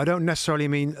involvement, I don't necessarily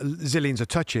mean zillions of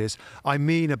touches. I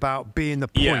mean about being the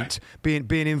point,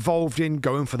 being involved in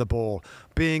going for the ball,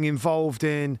 being involved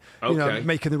in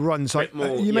making the runs.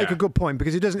 You make a good point,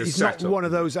 because he's not one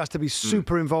of those that has to be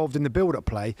super involved in the build-up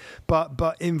play, but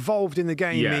involved in the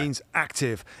game means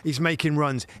active. He's making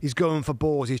runs. He's going for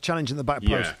balls. He's challenging the back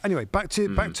post. Anyway, back to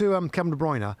Kevin De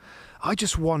Bruyne. I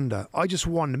just wonder.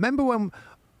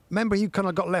 Remember he kind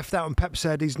of got left out and Pep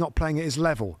said he's not playing at his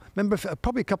level. Remember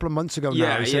probably a couple of months ago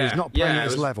now he said he's not playing at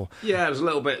his level. Yeah, it was a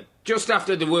little bit just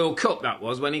after the World Cup, that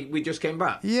was when we just came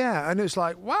back. Yeah, and it's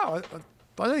like, wow,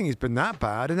 I don't think he's been that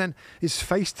bad. And then his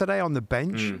face today on the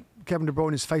bench. Kevin De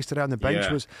Bruyne's face today on the bench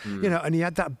was, and he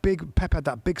had Pep had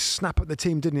that big snap at the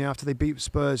team, didn't he, after they beat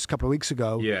Spurs a couple of weeks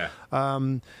ago? Yeah.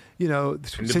 And De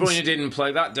Bruyne didn't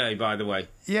play that day, by the way.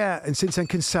 Yeah, and since then,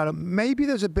 Cancelo, maybe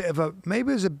there's a bit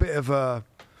of a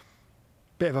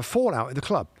fallout in the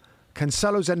club.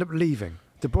 Cancelo's end up leaving.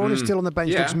 De Bruyne is still on the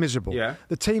bench, looks miserable.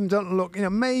 The team don't look,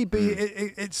 maybe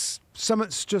it's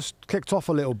something's just kicked off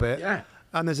a little bit. Yeah.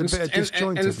 And there's a bit of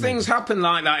disjointedness. And things happen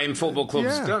like that in football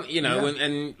clubs, don't you know? Yeah.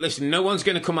 And listen, no one's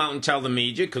going to come out and tell the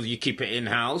media because you keep it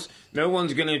in-house. No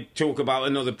one's going to talk about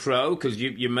another pro because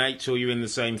you're mates or you're in the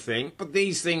same thing. But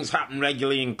these things happen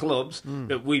regularly in clubs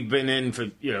that we've been in for,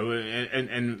 you know,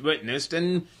 and witnessed.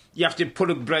 And you have to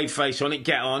put a brave face on it,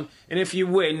 get on. And if you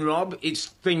win, Rob,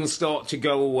 things start to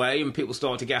go away and people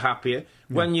start to get happier.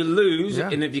 When you lose,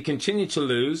 and if you continue to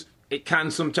lose, it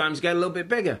can sometimes get a little bit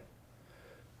bigger.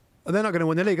 They're not going to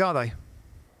win the league, are they?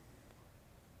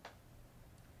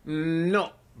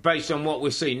 Not based on what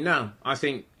we're seeing now. I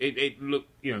think it look,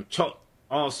 you know,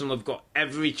 Arsenal have got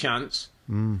every chance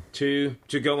to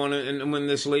go on and win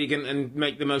this league and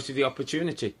make the most of the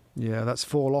opportunity. Yeah, that's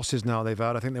 4 losses now they've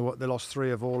had. I think they lost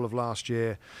 3 of all of last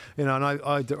year. You know, and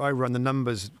I run the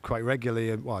numbers quite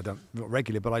regularly. Well, I don't, not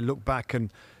regularly, but I look back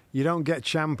and you don't get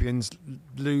champions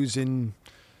losing,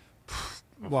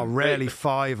 well, rarely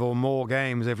 5 or more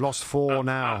games. They've lost 4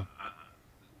 now.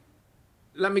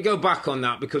 Let me go back on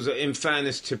that because in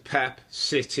fairness to Pep,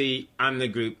 City and the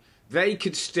group, they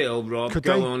could still, Rob,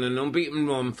 go on an unbeaten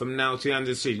run from now to the end of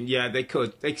the season. Yeah, they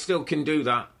could. They still can do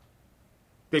that.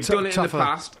 They've done it in the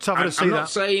past. I'm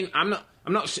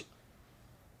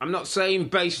not saying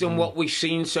based on what we've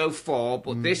seen so far,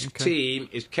 but this team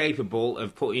is capable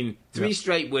of putting 3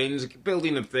 straight wins,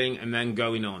 building a thing, and then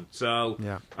going on. So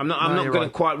I'm not going to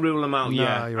quite rule them out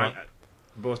yet. You're right.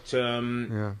 But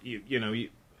you know,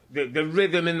 the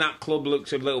rhythm in that club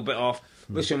looks a little bit off.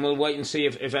 Listen, we'll wait and see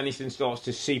if anything starts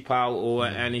to seep out or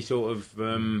any sort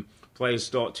of players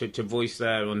start to voice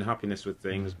their unhappiness with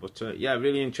things. But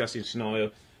really interesting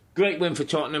scenario. Great win for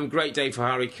Tottenham. Great day for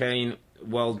Harry Kane.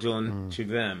 Well done to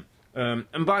them.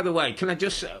 And by the way, can I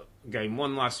just again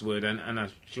one last word, and I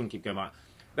shouldn't keep going back.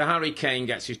 The Harry Kane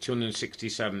gets his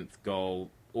 267th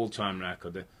goal, all-time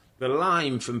record. The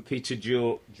line from Peter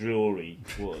Drury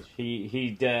was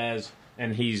he dares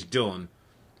and he's done.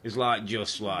 Is like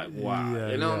just like wow,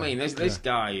 you know what I mean? This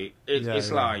guy, it's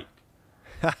like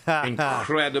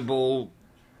incredible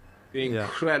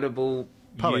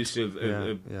Poet. Use of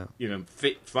you know,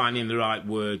 finding the right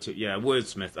word.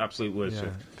 Wordsmith, absolute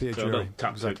wordsmith. Peter Drury,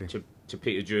 exactly. to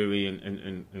Peter Drury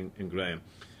and Graham.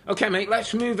 Okay, mate,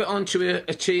 let's move it on to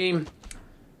a team,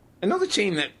 another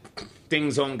team that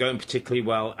things aren't going particularly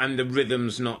well, and the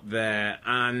rhythm's not there,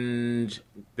 and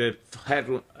the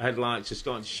headlights are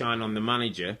starting to shine on the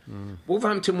manager.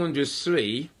 Wolverhampton Wanderers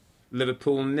 3,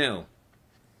 Liverpool 0.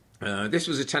 This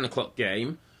was a 10 o'clock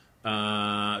game.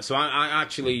 So I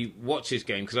actually watched this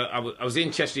game because I was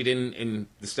interested in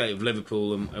the state of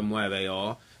Liverpool and where they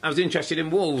are. I was interested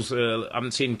in Wolves. I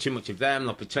haven't seen too much of them.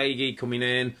 Lopetegui coming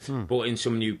in, brought in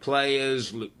some new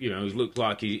players. You know, it looked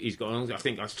like he's got, I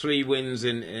think, that's 3 wins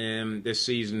in this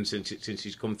season since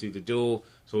he's come through the door.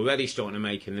 So already starting to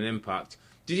make an impact.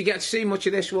 Did you get to see much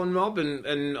of this one, Rob?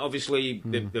 And obviously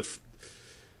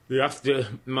the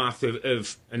aftermath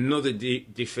of another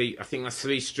defeat. I think that's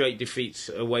 3 straight defeats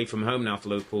away from home now for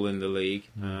Liverpool in the league.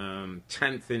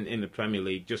 10th in the Premier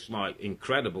League. Just like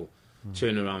incredible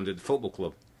turnaround at the football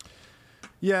club.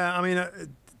 Yeah, I mean,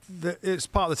 it's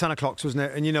part of the 10 o'clocks, wasn't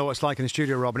it? And you know what it's like in the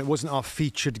studio, Rob, and it wasn't our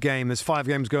featured game. There's 5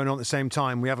 games going on at the same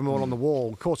time. We have them all on the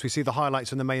wall. Of course, we see the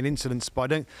highlights and the main incidents,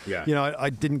 but I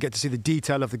didn't get to see the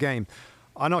detail of the game.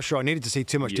 I'm not sure I needed to see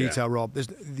too much detail, Rob.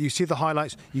 You see the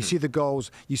highlights, you see the goals,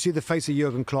 you see the face of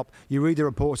Jurgen Klopp, you read the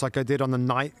reports like I did on the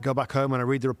night, go back home and I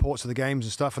read the reports of the games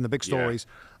and stuff and the big stories.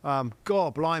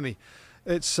 God, blimey.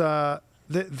 It's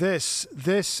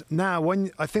this now,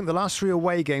 when I think the last 3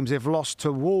 away games they've lost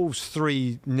to Wolves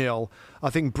 3-0. I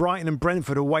think Brighton and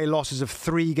Brentford away losses of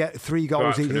 3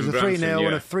 goals each. There's a 3-0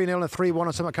 and a 3-0 and a 3-1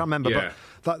 or something, I can't remember.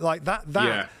 But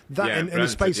in the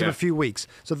space of a few weeks.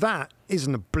 So that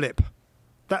isn't a blip.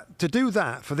 To do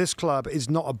that for this club is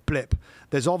not a blip.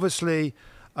 There's obviously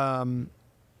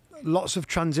lots of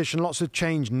transition, lots of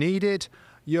change needed.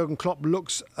 Jurgen Klopp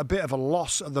looks a bit of a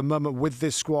loss at the moment with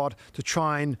this squad to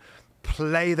try and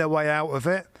play their way out of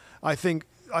it. I think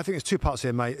there's 2 parts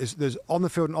here, mate. There's on the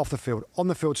field and off the field. On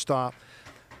the field start,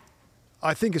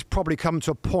 I think it's probably come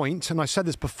to a point, and I said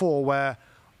this before, where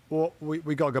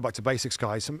we got to go back to basics,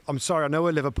 guys. I'm sorry, I know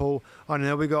we're Liverpool, I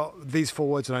know we got these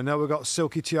forwards, and I know we got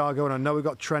Silky Thiago, and I know we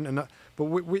got Trent, but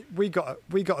we got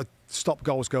to stop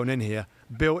goals going in here.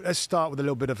 Let's start with a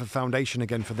little bit of a foundation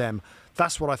again for them.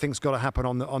 That's what I think's got to happen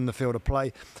on the field of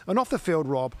play and off the field,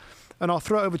 Rob. And I'll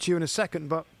throw it over to you in a second,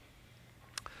 but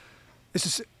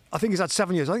I think he's had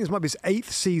 7 years. I think this might be his 8th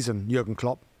season, Jurgen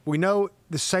Klopp. We know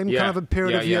the same kind of a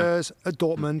period of years at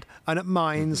Dortmund and at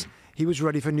Mainz. He was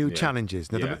ready for new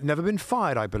challenges. Never been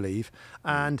fired, I believe.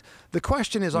 And the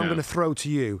question is, I'm going to throw to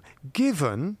you,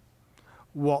 given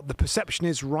what the perception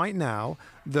is right now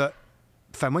that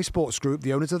Fenway Sports Group,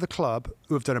 the owners of the club,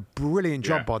 who have done a brilliant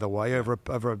job, by the way, over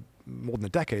more than a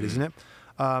decade, isn't it,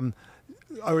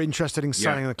 are interested in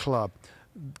selling the club.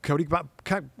 Cody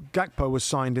Gakpo was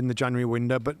signed in the January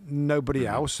window, but nobody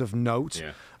else of note.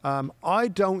 I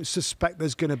don't suspect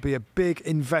there's going to be a big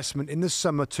investment in the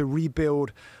summer to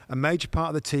rebuild a major part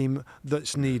of the team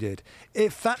that's needed.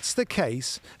 If that's the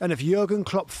case, and if Jurgen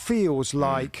Klopp feels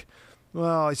like,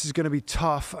 well, this is going to be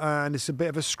tough and it's a bit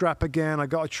of a scrap again, I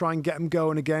got to try and get them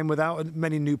going again without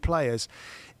many new players,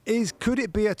 could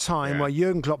it be a time where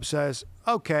Jurgen Klopp says,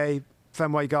 okay,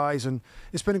 Fenway guys, and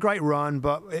it's been a great run,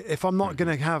 but if I'm not going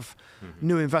to have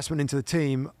new investment into the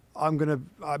team, I'm going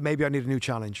to maybe I need a new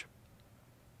challenge.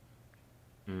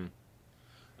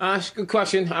 That's a good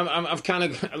question. I've kind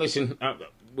of listen.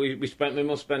 We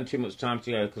must spend too much time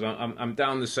together because I'm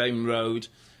down the same road.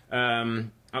 I've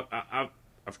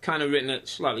kind of written it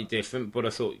slightly different, but I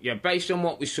thought, based on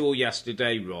what we saw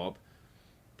yesterday, Rob,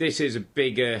 this is a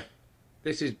bigger.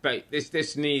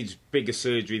 This needs bigger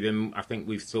surgery than I think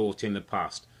we've thought in the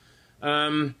past.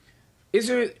 Is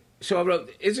there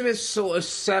a sort of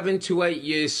 7 to 8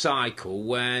 year cycle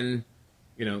when,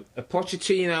 a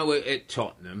Pochettino at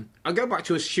Tottenham? I'll go back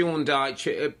to a Sean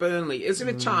Dyche at Burnley. Is there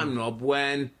a time, Rob,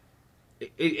 when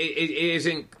it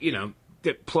isn't,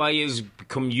 that players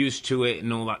become used to it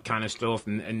and all that kind of stuff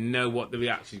and know what the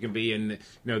reaction is going to be and,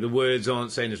 the words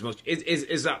aren't saying as much?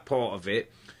 Is that part of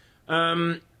it?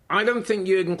 I don't think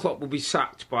Jurgen Klopp will be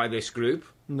sacked by this group.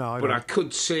 No, but I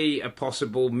could see a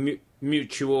possible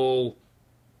mutual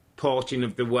parting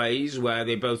of the ways where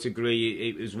they both agree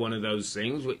it was one of those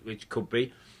things, which could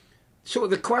be. So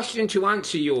the question to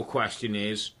answer your question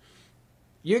is,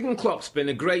 Jurgen Klopp's been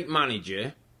a great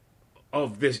manager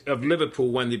of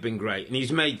Liverpool when they've been great, and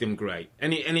he's made them great.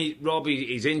 And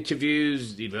Robbie, his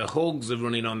interviews, the hugs, the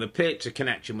running on the pitch, the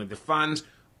connection with the fans,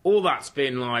 all that's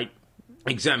been like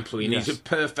exemplary, and he's a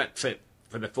perfect fit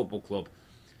for the football club.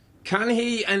 Can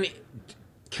he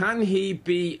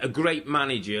be a great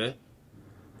manager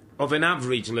of an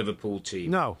average Liverpool team?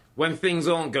 No. When things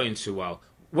aren't going so well,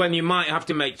 when you might have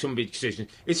to make some big decisions.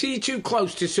 Is he too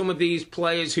close to some of these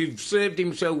players who've served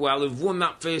him so well, who've won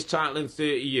that first title in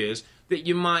 30 years, that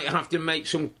you might have to make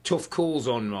some tough calls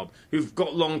on, Rob, who've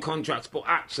got long contracts, but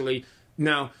actually,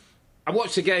 now, I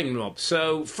watched the game, Rob.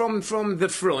 So from the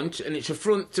front, and it's a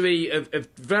front three of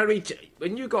very.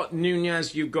 When you've got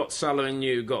Nunez, you've got Salah, and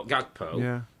you've got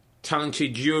Gakpo,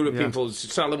 talented European footballers.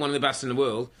 Salah, one of the best in the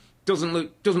world, doesn't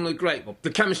look great. But the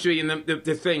chemistry and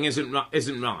the thing isn't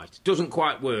right. Doesn't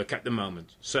quite work at the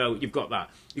moment. So you've got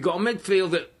that. You've got a midfield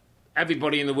that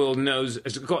everybody in the world knows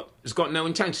has got no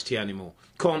intensity anymore.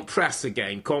 Can't press the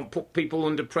game. Can't put people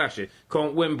under pressure.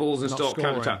 Can't win balls and start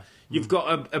counter-attack. You've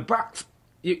got a back.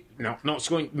 Not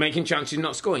scoring, making chances,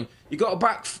 not scoring. You've got a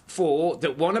back four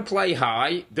that want to play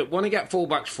high, that want to get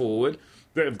full-backs forward,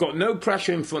 that have got no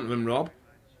pressure in front of them, Rob,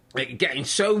 getting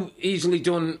so easily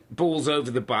done balls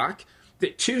over the back,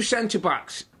 that two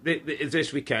centre-backs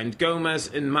this weekend, Gomez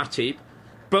and Matip,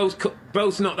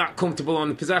 both not that comfortable on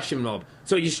the possession, Rob.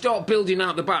 So you start building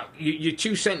out the back. Your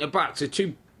two centre-backs are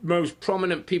two most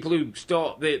prominent people who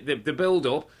start the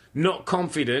build-up, not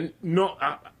confident,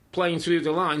 not playing through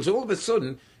the lines. All of a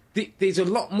sudden, there's a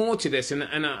lot more to this. And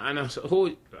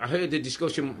I heard the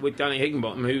discussion with Danny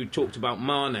Higginbottom, who talked about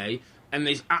Mane, and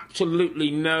there's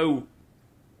absolutely no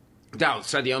doubt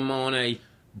Sadio Mane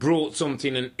brought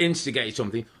something and instigated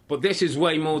something. But this is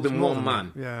way more than one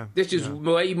man. This is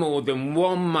way more than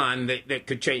one man that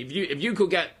could change. If you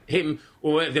could get him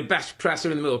or the best presser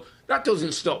in the middle, that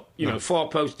doesn't stop far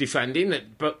post defending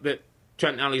that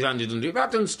Trent Alexander doesn't do.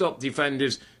 That doesn't stop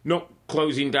defenders not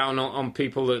closing down on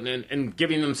people and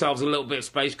giving themselves a little bit of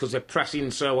space because they're pressing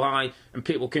so high and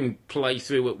people can play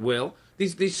through at will.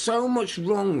 There's so much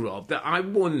wrong, Rob, that I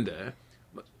wonder.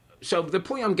 So the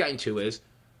point I'm getting to is,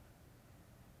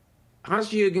 has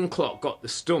Jurgen Klopp got the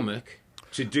stomach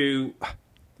to do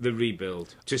the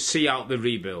rebuild, to see out the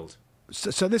rebuild?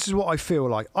 So this is what I feel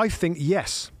like. I think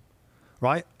yes,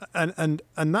 right, and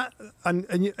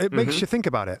it makes you think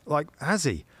about it. Like, has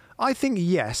he? I think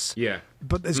yes. Yeah.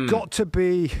 But there's got to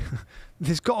be,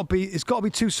 it's got to be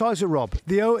two sides of Rob.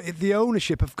 The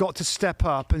ownership have got to step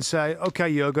up and say,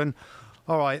 okay, Jurgen,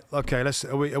 all right, okay,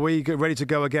 are we ready to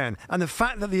go again? And the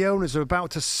fact that the owners are about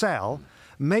to sell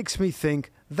makes me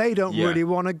think they don't really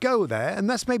want to go there, and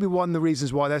that's maybe one of the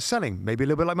reasons why they're selling. Maybe a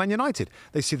little bit like Man United.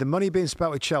 They see the money being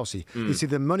spent with Chelsea. They see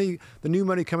the new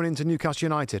money coming into Newcastle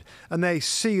United, and they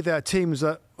see their teams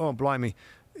that, oh, blimey,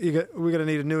 we're going to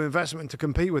need a new investment to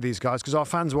compete with these guys because our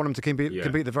fans want them to compete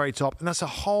at the very top, and that's a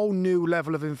whole new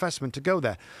level of investment to go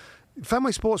there.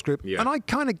 Fenway Sports Group, and I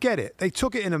kind of get it. They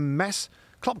took it in a mess.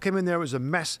 Klopp came in there, it was a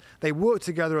mess. They worked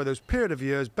together over those period of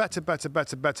years, better,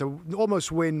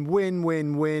 almost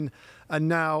win. And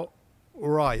now,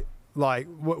 right, like,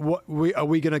 are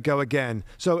we going to go again?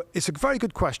 So it's a very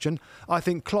good question. I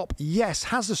think Klopp, yes,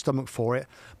 has the stomach for it,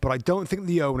 but I don't think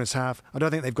the owners have. I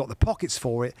don't think they've got the pockets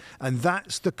for it. And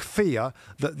that's the fear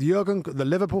that the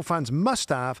Liverpool fans must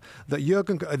have, that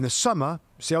Jurgen, in the summer,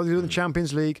 see how they do in the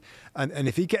Champions League, and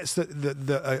if he gets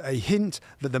a hint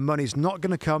that the money's not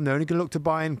going to come, they're only going to look to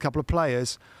buy in a couple of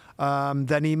players,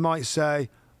 then he might say,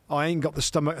 I ain't got the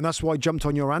stomach. And that's why I jumped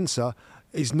on your answer.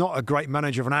 He's not a great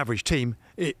manager of an average team.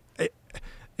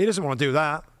 He doesn't want to do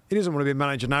that. He doesn't want to be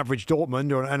managing an average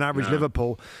Dortmund or an average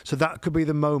Liverpool. So that could be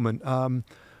the moment.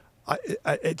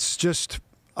 It's just,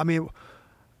 I mean,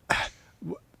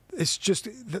 it's just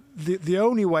the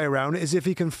only way around it is if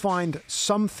he can find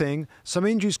something. Some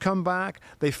injuries come back.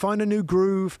 They find a new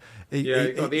groove. He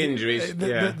got the injuries.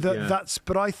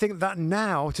 But I think that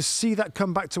now, to see that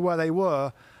come back to where they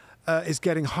were, is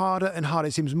getting harder and harder.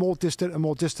 It seems more distant and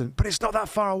more distant, but it's not that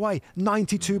far away.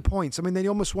 92 points. I mean, they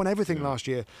almost won everything last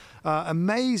year.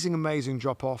 Amazing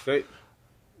drop off.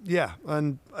 Yeah,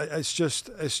 and it's just.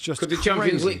 Could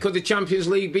the Champions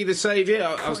League be the saviour?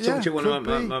 I was talking to one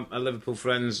of my Liverpool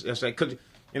friends yesterday.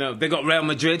 They got Real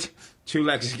Madrid, 2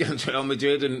 legs against Real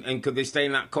Madrid, and could they stay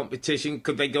in that competition?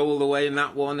 Could they go all the way in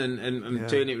that one and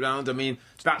turn it round? I mean,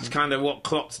 that's kind of what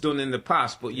Klopp's done in the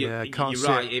past, but you're right.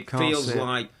 It feels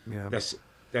like there's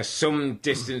some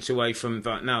distance away from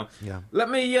that now. Yeah. Let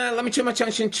me turn my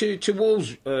attention to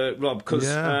Wolves, Rob,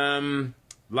 because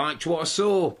liked what I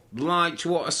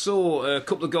saw. A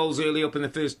couple of goals early up in the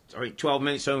first 12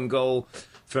 minutes, own goal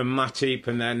from Matip,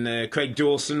 and then Craig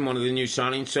Dawson, one of the new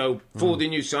signings. So 4 of the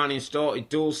new signings started.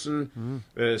 Dawson,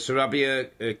 Sarabia,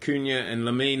 Cunha and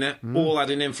Lamina all had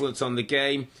an influence on the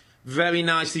game. Very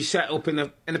nicely set up in a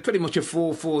pretty much a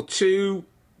 4-4-2.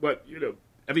 But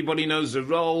everybody knows the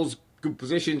roles, good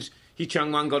positions.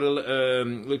 Chang-Wan got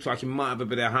looks like he might have a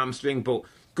bit of hamstring, but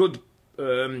good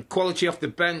quality off the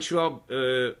bench. Rob,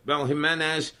 Raul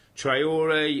Jimenez,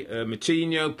 Traore,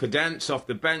 Moutinho, Pedence off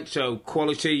the bench, so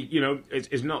quality,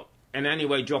 is not in any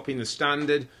way dropping the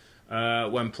standard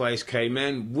when players came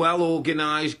in. Well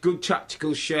organised, good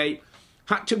tactical shape.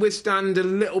 Had to withstand a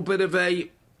little bit of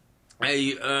a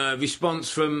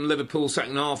response from Liverpool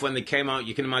second half when they came out.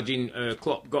 You can imagine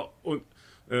Klopp got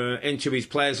into his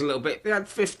players a little bit. They had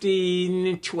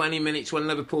 15, 20 minutes when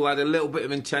Liverpool had a little bit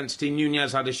of intensity.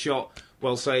 Nunez had a shot,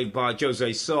 well saved by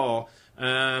Jose Sarr.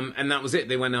 And that was it.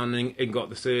 They went on and got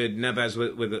the third. Neves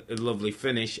with a lovely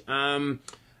finish. And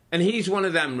he's one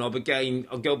of them, Rob. Again,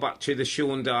 I'll go back to the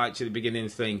Sean Dyche at the beginning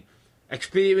thing.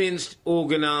 Experienced,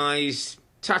 organised,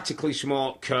 tactically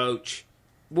smart coach.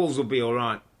 Wolves will be all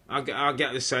right. I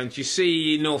get the sense. You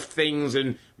see enough things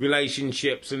and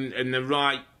relationships and the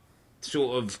right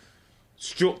sort of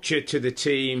structure to the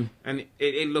team, and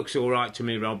it looks all right to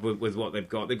me, Rob, with what they've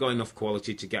got. They've got enough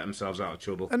quality to get themselves out of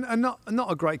trouble. And not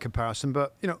a great comparison,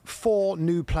 but 4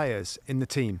 new players in the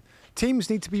team.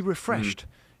 Teams need to be refreshed,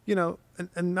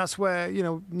 and that's where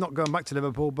not going back to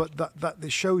Liverpool, but that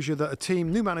it shows you that a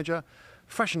team, new manager,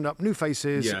 freshened up, new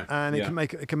faces, and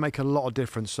it can make a lot of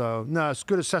difference. So no, it's a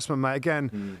good assessment, mate.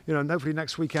 Again, hopefully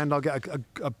next weekend I'll get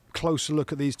a closer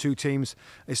look at these 2 teams.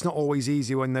 It's not always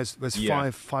easy when there's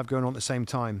five going on at the same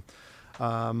time.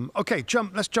 Okay,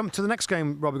 let's jump to the next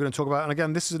game, Rob, we're going to talk about. And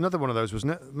again, this is another one of those,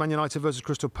 wasn't it? Man United versus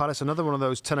Crystal Palace, another one of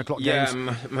those 10 o'clock games.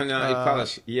 Yeah, Man United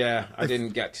Palace. Yeah, I didn't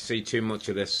get to see too much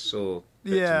of this. So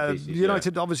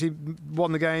United obviously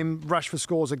won the game. Rashford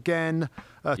scores again.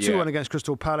 2-1 against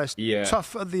Crystal Palace. Yeah.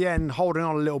 Tough at the end, holding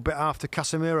on a little bit after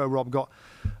Casemiro, Rob,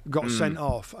 got sent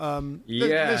off.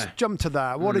 Let's jump to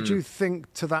that. What did you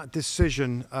think to that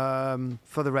decision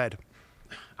for the Red?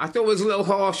 I thought it was a little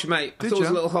harsh, mate. I thought it was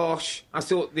a little harsh. I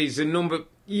thought there's a number...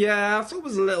 Yeah, I thought it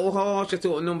was a little harsh. I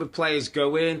thought a number of players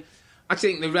go in. I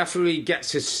think the referee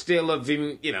gets a still of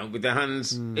him, with the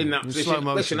hands in that position.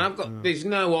 Listen, there's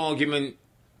no argument.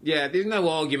 Yeah, there's no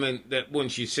argument that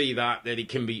once you see that it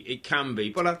can be.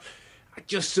 But I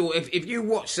just thought if you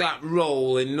watch that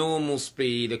roll in normal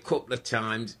speed a couple of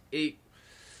times, I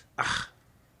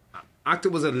thought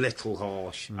it was a little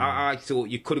harsh. I thought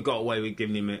you could have got away with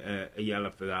giving him a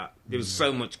yellow for that. There was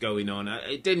so much going on.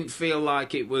 It didn't feel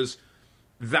like it was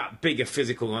that big a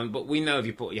physical one, but we know if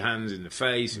you put your hands in the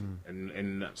face and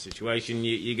in that situation,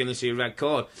 you're going to see a red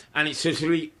card. And it's a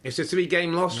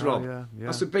 3-game loss, Rob. Yeah.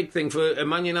 That's a big thing for a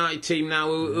Man United team now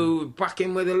who are back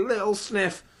in with a little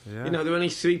sniff. Yeah. They're only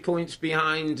 3 points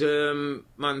behind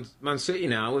Man City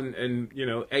now and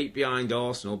 8 behind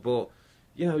Arsenal, but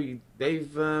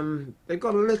they've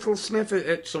got a little sniff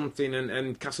at something,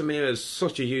 and Casemiro is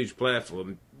such a huge player for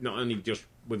them, not only just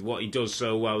with what he does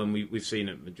so well, and we've seen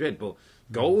at Madrid, but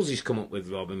goals he's come up with,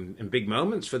 Rob, and big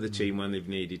moments for the team when they've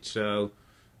needed. So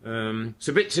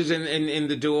Sabitza's in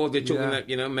the door. They're talking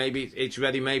that maybe it's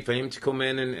ready-made for him to come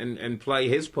in and play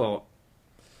his part.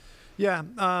 Yeah,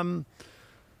 I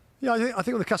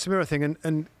think with the Casemiro thing,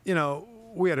 and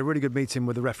we had a really good meeting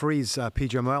with the referees,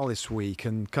 PGML, this week,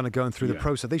 and kind of going through the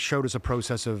process. They showed us a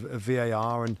process of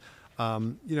VAR, and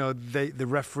the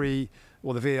referee,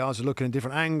 the VARs are looking at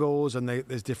different angles, and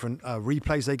there's different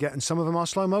replays they get, and some of them are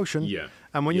slow motion. Yeah.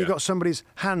 And when you've got somebody's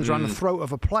hands around the throat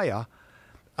of a player,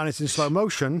 and it's in slow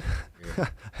motion,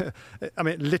 I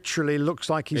mean, it literally looks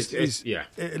like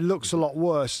it looks a lot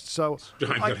worse. So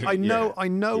I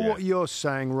know what you're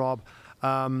saying, Rob.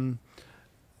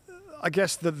 I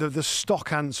guess the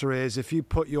stock answer is, if you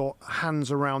put your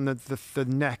hands around the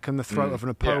neck and the throat of an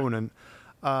opponent,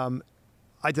 I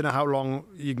don't know how long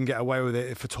you can get away with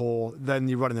it, if at all. Then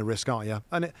you're running the risk, aren't you?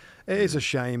 And it is a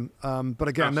shame. But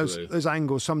again, those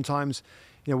angles sometimes,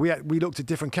 we looked at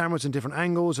different cameras and different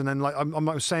angles, and then like I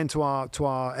was saying to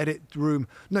our edit room,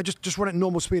 no, just run it at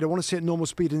normal speed. I want to see it at normal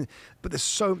speed. But there's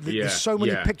so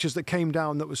many pictures that came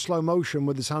down that was slow motion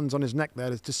with his hands on his neck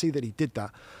there to see that he did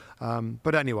that.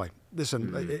 But anyway,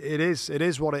 listen, it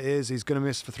is what it is. He's going to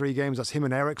miss for 3 games. That's him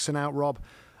and Eriksen out, Rob.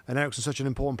 And Eriksen's such an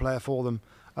important player for them.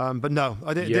 But no,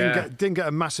 I didn't get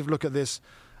a massive look at this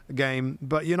game.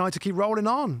 But United keep rolling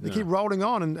on. They keep rolling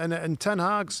on. And Ten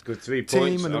Hag's good 3 team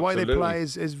points, and the way they play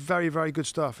is very, very good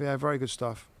stuff. Yeah, very good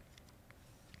stuff.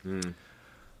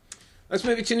 Let's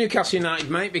move it to Newcastle United,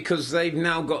 mate, because they've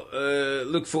now got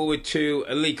look forward to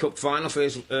a League Cup final,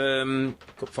 first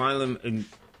Cup final, and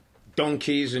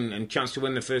donkeys and chance to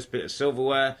win the first bit of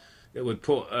silverware. That would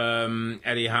put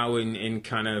Eddie Howe in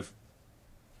kind of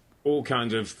all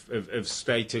kinds of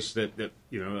status that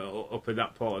up in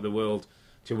that part of the world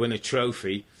to win a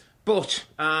trophy. But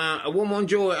a 1-1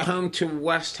 draw at home to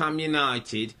West Ham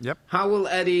United. Yep. How will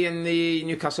Eddie and the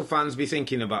Newcastle fans be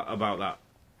thinking about that?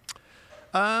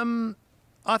 I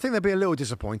think they'll be a little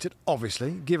disappointed,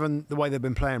 obviously, given the way they've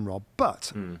been playing, Rob.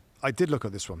 But I did look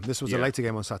at this one. This was a later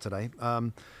game on Saturday.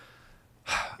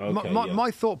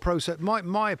 My thought process,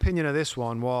 my opinion of this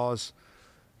one was,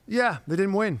 they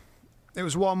didn't win. It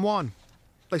was 1-1.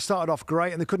 They started off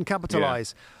great and they couldn't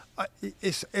capitalise.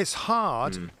 It's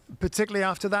hard, particularly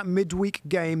after that midweek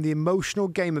game, the emotional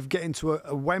game of getting to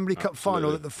a Wembley Cup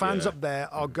final that the fans up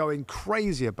there are going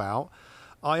crazy about.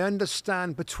 I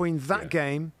understand between that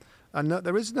game and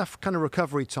there is enough kind of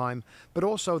recovery time, but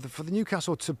also for the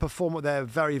Newcastle to perform at their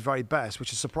very, very best,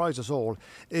 which has surprised us all,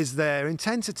 is their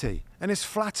intensity. And it's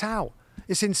flat out.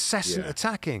 It's incessant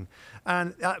attacking.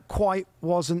 And that quite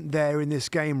wasn't there in this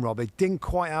game, Rob. They didn't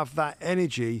quite have that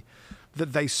energy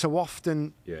that they so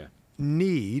often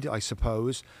need, I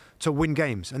suppose, to win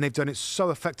games. And they've done it so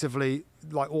effectively,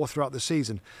 like all throughout the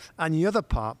season. And the other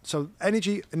part, so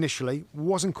energy initially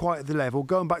wasn't quite at the level.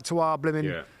 Going back to our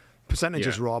blimmin'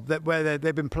 percentages, Rob, where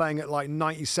they've been playing at like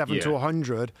 97 to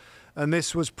 100. And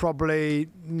this was probably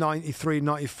 93,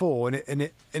 94, and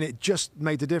it just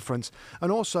made the difference.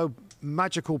 And also,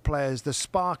 magical players, the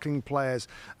sparkling players,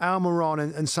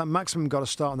 Almiron and St. Maximum got a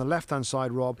start on the left-hand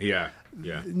side, Rob.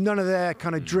 None of their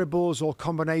kind of dribbles or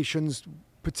combinations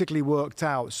particularly worked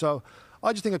out. So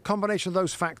I just think a combination of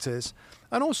those factors,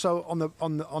 and also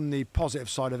on the positive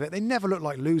side of it, they never looked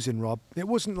like losing, Rob. It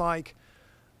wasn't like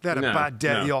they had a bad day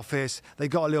at the office. They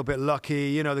got a little bit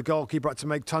lucky. The goalkeeper had to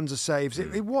make tons of saves.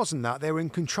 It wasn't that. They were in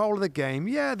control of the game.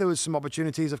 Yeah, there was some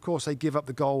opportunities. Of course, they give up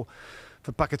the goal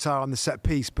for Paquetá on the set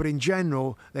piece. But in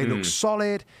general, they looked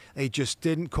solid. They just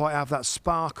didn't quite have that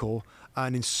sparkle.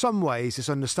 And in some ways, it's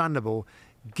understandable,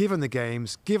 given the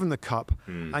games, given the cup,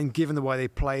 and given the way they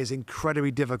play is incredibly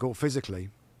difficult physically.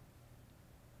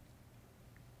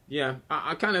 Yeah,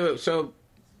 I kind of... So...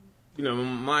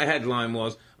 my headline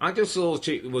was, I just thought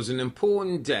it was an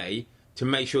important day to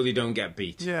make sure they don't get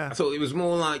beat. Yeah. I thought it was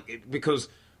more like, because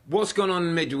what's gone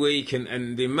on midweek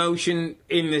and the emotion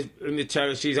in the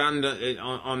terraces and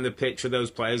on the pitch for those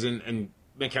players, and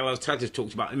Mikel Arteta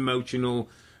talked about emotional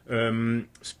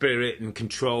spirit and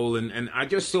control, and I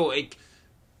just thought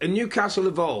a Newcastle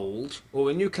of old,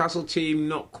 or a Newcastle team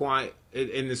not quite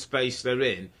in the space they're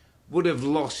in, would have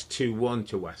lost 2-1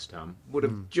 to West Ham. Would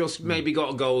have just maybe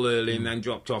got a goal early and then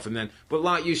dropped off. But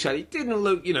like you said, it didn't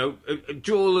look, a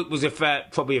draw was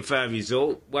probably a fair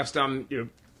result. West Ham,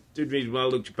 did really well,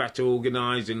 looked better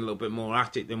organised and a little bit more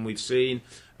at it than we've seen.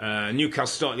 Newcastle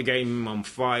started the game on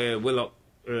fire. Willock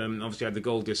obviously had the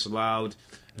goal disallowed.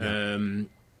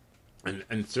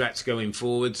 and threats going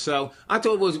forward. So I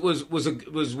thought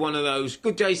it was one of those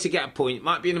good days to get a point. It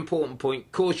might be an important point.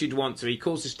 Of course you'd want 3. Of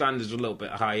course the standards are a little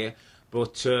bit higher.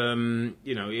 But,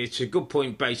 it's a good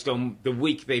point based on the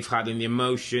week they've had and the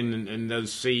emotion and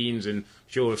those scenes, and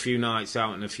sure, a few nights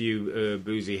out and a few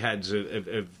boozy heads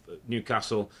of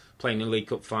Newcastle playing the League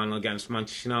Cup final against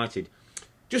Manchester United.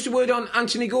 Just a word on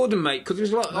Anthony Gordon, mate, because there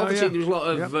was a lot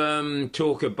of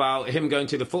talk about him going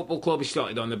to the football club. He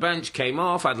started on the bench, came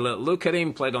off, had a little look at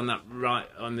him, played on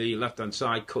the left-hand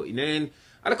side, cutting in.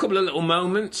 Had a couple of little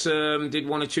moments, did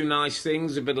 1 or 2 nice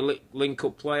things, a bit of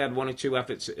link-up play, had 1 or 2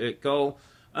 efforts at goal.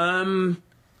 Do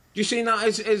you see that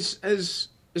as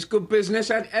good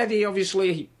business? Eddie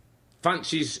obviously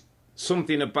fancies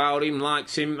something about him,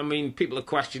 likes him. I mean, people are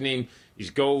questioning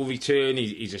his goal return,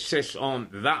 his assists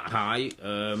aren't that high.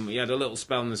 He had a little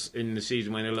spell in the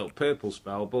season when a little purple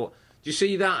spell, but do you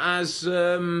see that as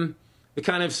the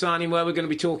kind of signing where we're going to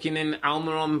be talking in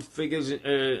Almiron figures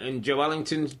and Joe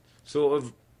Ellington sort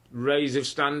of raise of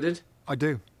standard? I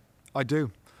do.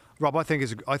 Rob, I think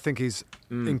he's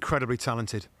incredibly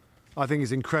talented. I think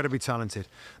he's incredibly talented.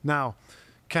 Now,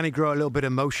 can he grow a little bit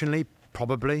emotionally?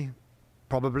 Probably.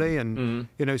 And,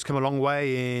 he's come a long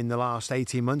way in the last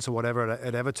 18 months or whatever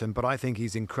at Everton, but I think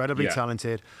he's incredibly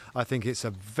talented. I think it's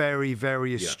a very,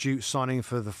 very astute signing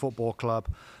for the football club.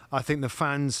 I think the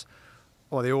fans...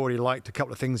 Well, they already liked a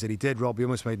couple of things that he did, Rob. He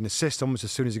almost made an assist almost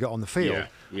as soon as he got on the field.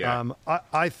 I'm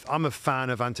a fan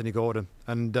of Anthony Gordon.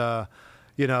 And,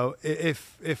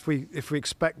 if we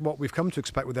expect what we've come to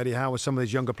expect with Eddie Howe with some of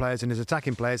his younger players and his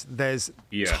attacking players, there's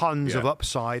tons of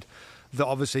upside that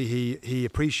obviously he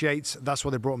appreciates. That's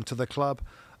why they brought him to the club.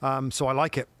 So I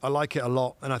like it. I like it a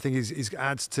lot. And I think he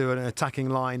adds to an attacking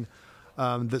line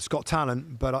that's got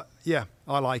talent. But,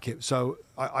 I like it. So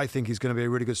I think he's going to be a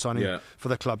really good signing for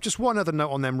the club. Just one other note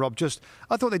on them, Rob.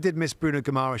 I thought they did miss Bruno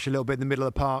Guimaraes a little bit in the middle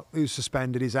of the park. Who's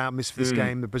suspended? He's out, missed this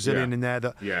game. The Brazilian in there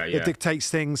that dictates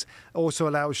things. Also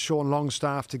allows Sean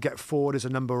Longstaff to get forward as a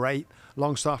number 8.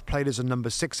 Longstaff played as a number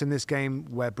 6 in this game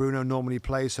where Bruno normally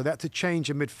plays. So they had to change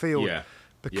in midfield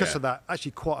because of that.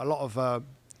 Actually, quite a lot of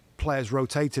players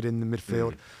rotated in the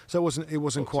midfield. So it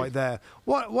wasn't quite there.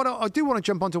 What I do want to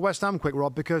jump onto West Ham quick,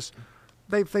 Rob, because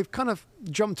they've kind of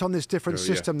jumped on this different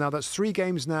system now. That's 3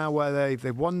 games now where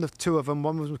they've won the 2 of them.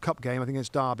 One was a cup game, I think,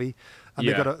 against Derby, and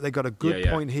they got a good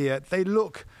point here.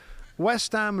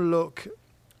 West Ham look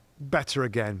better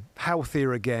again,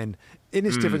 healthier again in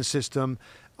this different system.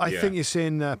 I think you're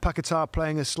seeing Paquetá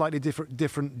playing a slightly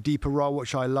different, deeper role,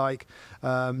 which I like.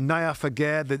 Naya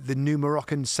Faguer, the new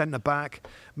Moroccan centre-back,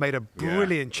 made a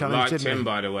brilliant challenge, didn't he? I liked him,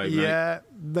 by the way, mate. Yeah,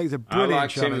 made a brilliant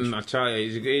challenge. I liked him, I tell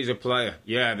you. He's a player.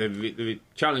 Yeah, the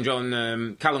challenge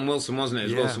on Callum Wilson, wasn't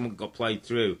it, as well? Someone got played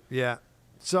through. Yeah.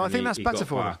 So I think that's better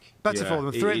for them. Better for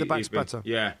them. 3 at the back's better.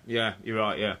 Yeah, you're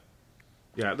right,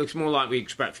 Yeah, it looks more like we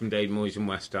expect from Dave Moyes and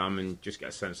West Ham, and just get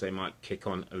a sense they might kick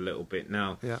on a little bit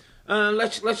now. Yeah.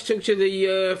 Let's talk to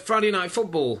the Friday night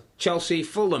football.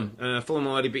 Chelsea-Fulham. Fulham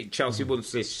already beat Chelsea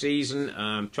once this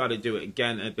season. Try to do it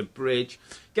again at the Bridge.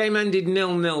 Game ended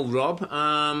 0-0, Rob.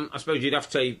 I suppose you'd have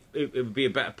to say it would be a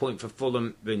better point for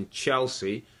Fulham than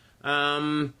Chelsea.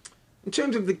 In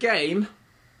terms of the game,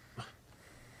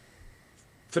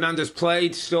 Fernandes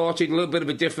played, started, a little bit of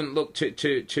a different look to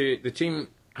the team.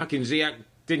 Hakim Ziyech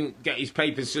didn't get his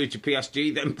papers through to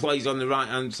PSG, then plays on the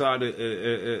right-hand side of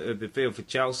the field for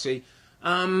Chelsea.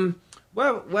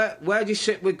 Where do you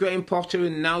sit with Graham Potter?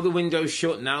 And now the window's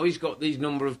shut, now he's got these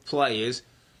number of players.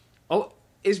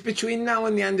 Is between now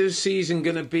and the end of the season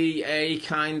going to be a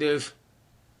kind of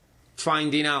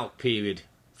finding out period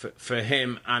for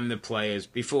him and the players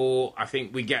before I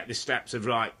think we get the steps of,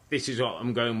 right, this is what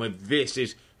I'm going with, this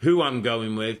is who I'm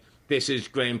going with, this is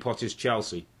Graham Potter's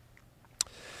Chelsea?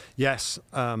 Yes,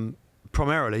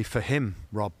 primarily for him,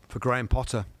 Rob, for Graham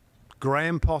Potter.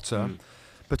 Graham Potter,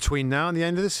 between now and the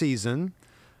end of the season,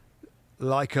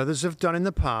 like others have done in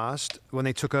the past, when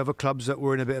they took over clubs that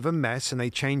were in a bit of a mess and they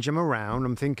changed them around,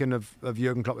 I'm thinking of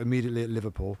Jurgen Klopp immediately at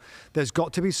Liverpool, there's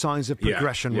got to be signs of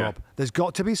progression, Rob. There's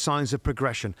got to be signs of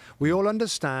progression. We all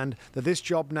understand that this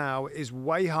job now is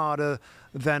way harder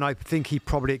than I think he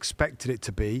probably expected it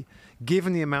to be,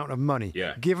 given the amount of money,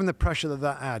 given the pressure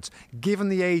that adds, given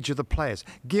the age of the players,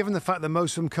 given the fact that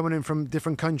most of them coming in from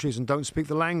different countries and don't speak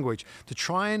the language, to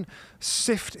try and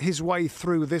sift his way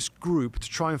through this group to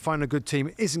try and find a good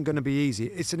team isn't going to be easy.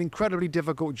 It's an incredibly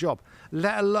difficult job,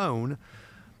 let alone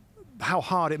how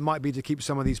hard it might be to keep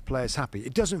some of these players happy.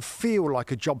 It doesn't feel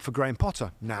like a job for Graham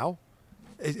Potter now.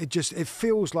 It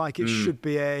feels like it should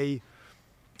be a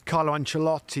Carlo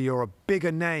Ancelotti or a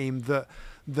bigger name that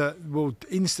will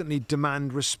instantly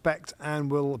demand respect and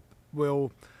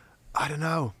will I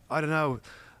don't know.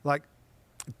 Like,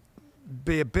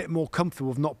 be a bit more comfortable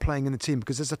with not playing in the team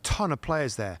because there's a ton of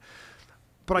players there.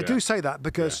 But I do say that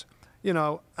because, you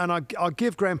know, and I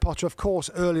give Graham Potter, of course,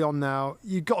 early on now,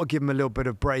 you've got to give him a little bit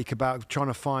of break about trying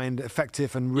to find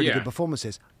effective and really good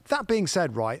performances. That being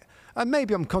said, right, and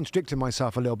maybe I'm contradicting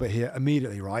myself a little bit here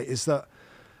immediately, right, is that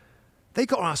they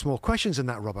got to ask more questions than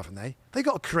that, Rob, haven't they? They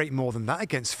got to create more than that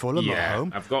against Fulham at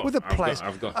home with the players.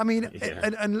 I mean,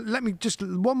 and let me just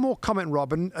one more comment,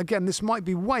 Rob. And again, this might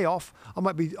be way off. I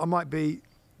might be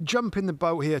jumping the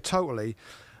boat here totally.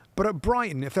 But at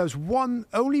Brighton, if there was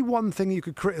only one thing you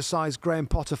could criticise Graham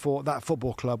Potter for at that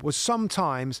football club was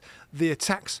sometimes the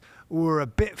attacks were a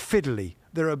bit fiddly.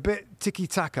 They're a bit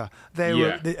tiki-taka.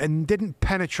 And didn't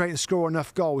penetrate and score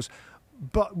enough goals,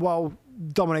 but while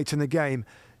dominating the game.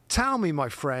 Tell me, my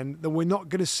friend, that we're not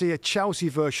going to see a Chelsea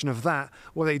version of that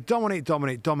where they dominate,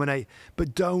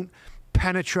 but don't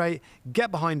penetrate,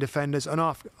 get behind defenders and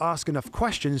ask enough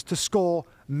questions to score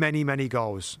many, many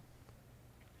goals.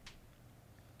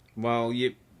 Well,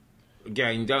 you've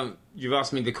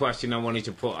asked me the question I wanted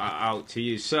to put out to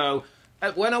you. So,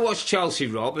 when I watch Chelsea,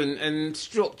 Rob, and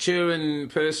structure and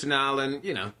personnel and,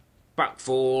 you know, back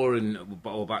four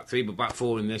or back three, but back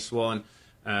four in this one,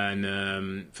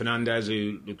 and Fernandes,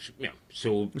 who looks, you know,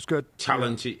 so good,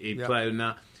 talented player in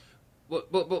that.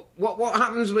 But what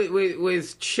happens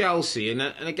with Chelsea? And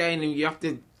again, you have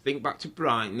to think back to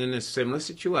Brighton in a similar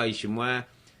situation where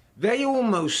they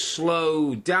almost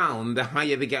slow down the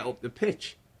higher they get up the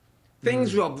pitch.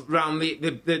 Things, Rob, around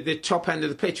the top end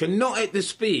of the pitch are not at the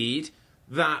speed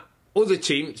that other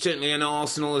teams, certainly in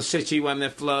Arsenal or City when they're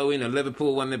flowing, or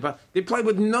Liverpool when they play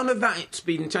with none of that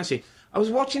speed and intensity. I was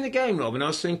watching the game, Rob, and I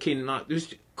was thinking, like,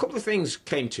 there's a couple of things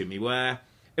came to me where,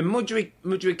 and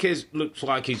Mudryk looks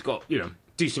like he's got, you know,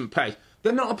 decent pace.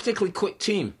 They're not a particularly quick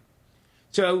team.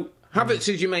 So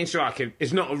Havertz is your main striker,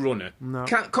 is not a runner. No.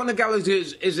 Conor Gallagher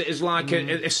is like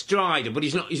a strider, but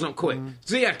he's not quick.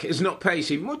 Ziyech is not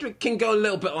pacey. Mudryk can go a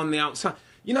little bit on the outside.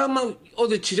 You know,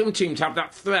 some teams have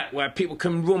that threat where people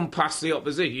can run past the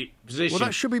opposition. Well,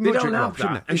 that should be Mudryk, Rob,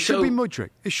 shouldn't it? It should be Mudryk.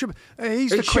 It should.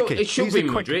 He's the quickest. It should be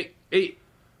Mudryk.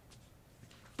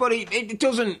 But it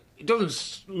doesn't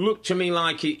look to me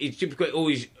like he's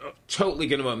always totally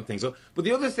going to open things up. But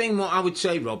the other thing, what I would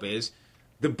say, Rob, is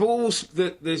the balls,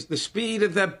 the speed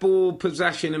of their ball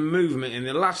possession and movement in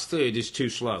the last third is too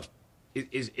slow.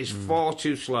 Is far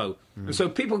too slow, and so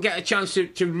people get a chance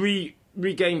to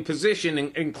regain position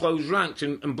and close ranks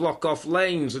and block off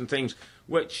lanes and things,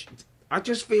 which I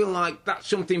just feel like that's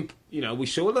something, you know, we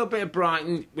saw a little bit of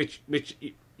Brighton, which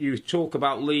you talk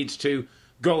about leads to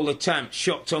goal attempts,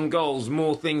 shots on goals,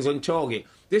 more things on target.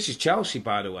 This is Chelsea,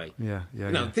 by the way.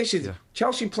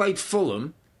 Chelsea played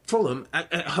Fulham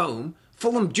at home.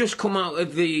 Fulham just come out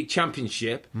of the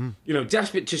Championship, you know,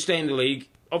 desperate to stay in the league.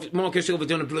 Marcus Silva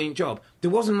done a brilliant job. There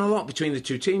wasn't a lot between the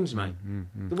two teams, mate.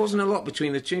 There wasn't a lot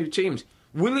between the two teams.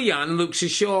 Willian looks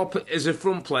as sharp as a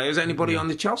front player as anybody on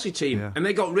the Chelsea team, and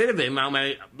they got rid of him how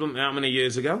many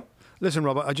years ago? Listen,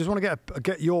 Robert, I just want to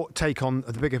get your take on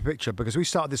the bigger picture because we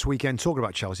started this weekend talking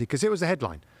about Chelsea because it was the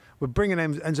headline. We're bringing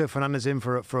Enzo Fernandez in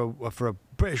for a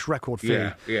British record fee.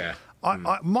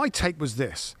 My take was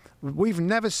this: we've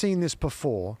never seen this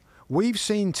before. We've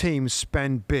seen teams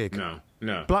spend big.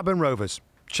 No. Blackburn Rovers,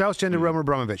 Chelsea under Roman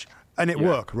Abramovich, and it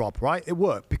worked, Rob. Right? It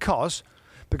worked because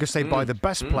they buy the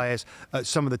best players at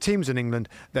some of the teams in England.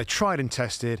 They're tried and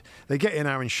tested. They get in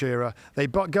Aaron Shearer. They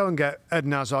go and get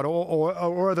Eden Hazard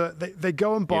or other. They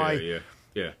go and buy.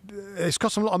 It's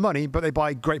cost them a lot of money, but they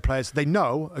buy great players. They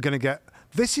know are going to get.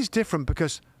 This is different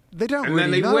because they don't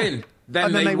really know. Win.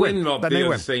 Then they win, Rob. The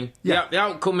other thing. Yeah. The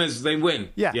outcome is they win.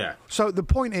 Yeah. So the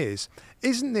point is,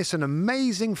 isn't this an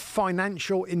amazing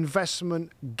financial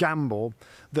investment gamble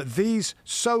that these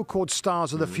so-called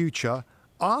stars of the future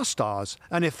are stars?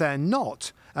 And if they're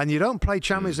not, and you don't play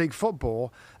Champions League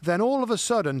football, then all of a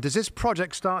sudden does this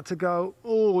project start to go,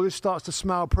 oh, this starts to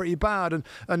smell pretty bad,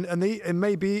 and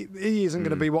maybe he isn't going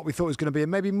to be what we thought he was going to be,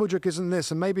 and maybe Mudryk isn't this,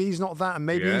 and maybe he's not that, and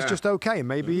maybe he's just okay, and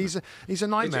maybe he's a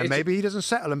nightmare, maybe he doesn't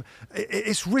settle him.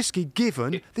 It's risky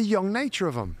given the young nature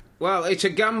of him. Well, it's a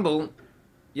gamble.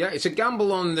 Yeah, it's a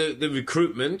gamble on the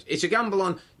recruitment. It's a gamble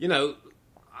on, you know,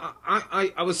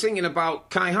 I was thinking about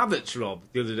Kai Havertz, Rob,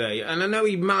 the other day, and I know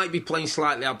he might be playing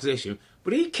slightly out of position,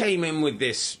 but he came in with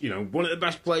this, you know, one of the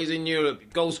best players in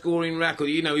Europe, goal-scoring record.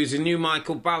 You know, he's a new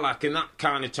Michael Ballack in that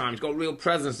kind of time. He's got real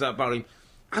presence about him.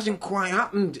 Hasn't quite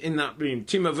happened in that room.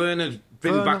 Timo Werner's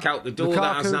been back out the door. Lukaku,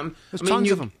 that hasn't happened. There's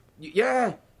tons of them.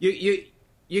 Yeah,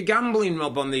 you're gambling,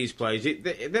 Rob, on these players.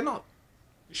 They're not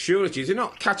sureties. They're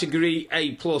not category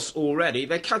A plus already.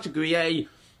 They're category A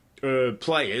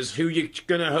players who you're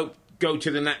going to hope go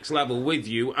to the next level with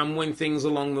you and win things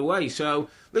along the way. So,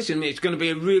 listen, it's going to be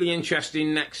a really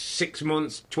interesting next 6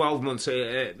 months, 12 months.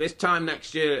 This time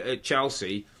next year at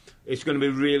Chelsea, it's going to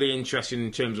be really interesting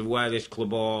in terms of where this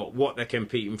club are, what they're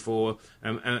competing for,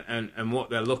 and what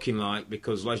they're looking like.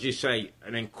 Because, as you say,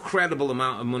 an incredible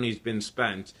amount of money has been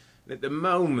spent. At the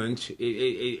moment,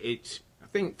 it's I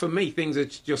think for me, things are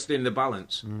just in the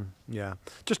balance. Yeah.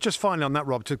 Just finally on that,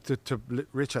 Rob, to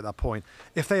reiterate that point,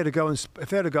 if they had to go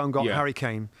and got Harry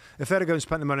Kane, if they had to go and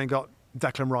spend the money and got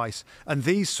Declan Rice and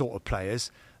these sort of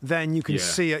players, then you can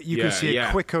see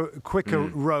a quicker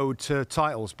road to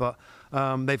titles. But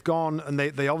they've gone and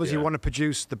they obviously want to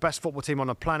produce the best football team on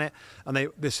the planet, and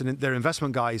they're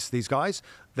investment guys. These guys,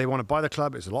 they want to buy the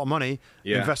club. It's a lot of money.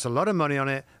 Invest a lot of money on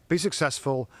it, be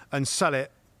successful, and sell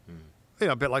it. You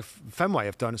know, a bit like Fenway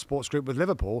have done a sports group with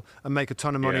Liverpool and make a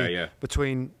ton of money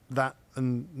between that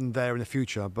and there in the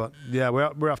future. But yeah,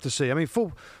 we'll have to see. I mean,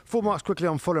 full marks quickly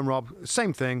on Fulham, Rob.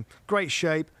 Same thing. Great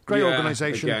shape, great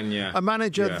organisation. A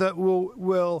manager that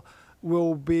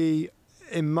will be,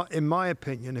 in my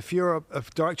opinion, if you're a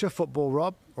director of football,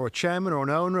 Rob, or a chairman or an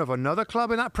owner of another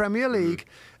club in that Premier League,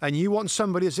 and you want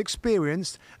somebody that's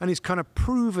experienced and he's kind of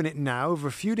proven it now over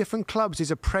a few different clubs,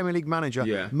 he's a Premier League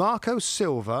manager. Marco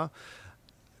Silva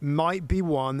might be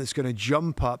one that's going to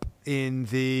jump up in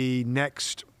the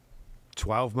next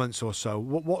 12 months or so.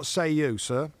 What say you,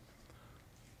 sir?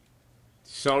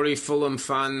 Sorry, Fulham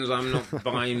fans, I'm not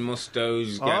buying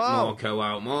Mustoe's get Marco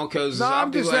out. Marco's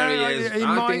happy where he is.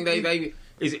 I think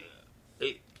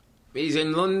he's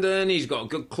in London, he's got a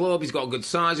good club, he's got a good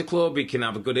size of club, he can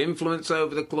have a good influence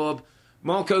over the club.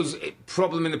 Marco's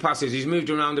problem in the past is he's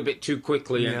moved around a bit too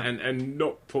quickly and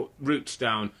not put roots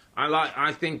down.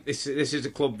 I think this is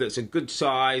a club that's a good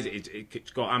size,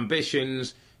 it's got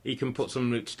ambitions, he can put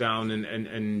some roots down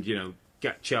and you know,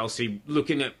 get Chelsea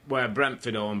looking at where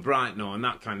Brentford are and Brighton are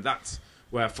and that's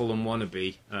where Fulham want to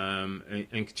be,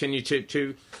 and continue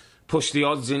to push the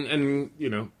odds and you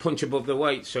know, punch above the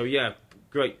weight. So yeah,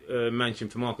 great mention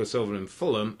for Marco Silva and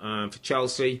Fulham. For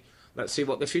Chelsea, let's see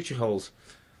what the future holds.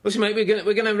 Listen, mate, we're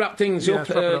going to wrap things up.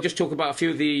 Just talk about a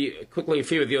few of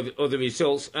the other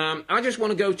results. I just want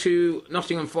to go to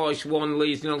Nottingham Forest 1,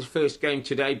 Leeds 0, first game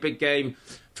today. Big game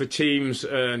for teams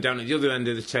down at the other end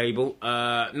of the table.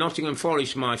 Nottingham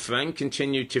Forest, my friend,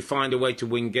 continued to find a way to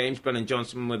win games. Brennan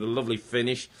Johnson with a lovely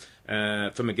finish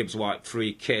from a Gibbs White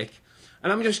free kick.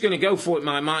 And I'm just going to go for it.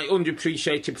 My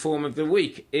underappreciated performer of the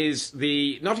week is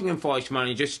the Nottingham Forest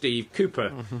manager, Steve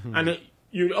Cooper. And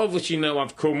you obviously know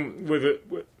I've come with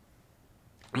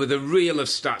a reel of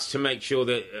stats to make sure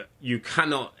that you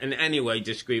cannot in any way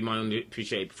disagree with my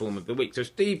underappreciated performer of the week. So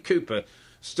Steve Cooper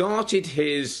started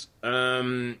his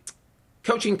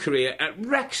coaching career at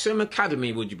Wrexham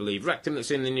Academy, would you believe? Wrexham,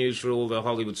 that's in the news for all the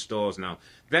Hollywood stars now.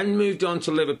 Then moved on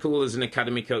to Liverpool as an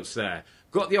academy coach there.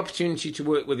 Got the opportunity to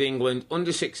work with England,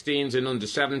 under-16s and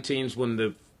under-17s, won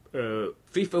the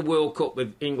FIFA World Cup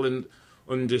with England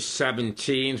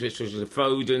under-17s, which was the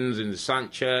Fodens and the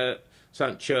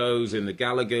Sanchos and the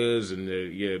Gallaghers and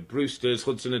the Brewsters,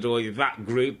 Hudson-Odoi, that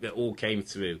group that all came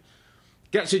through.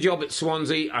 Gets a job at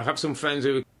Swansea. I have some friends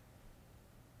who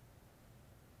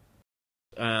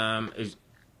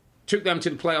took them to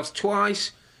the playoffs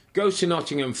twice, goes to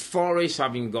Nottingham Forest,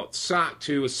 having got sacked,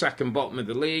 who was second bottom of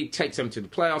the league, takes them to the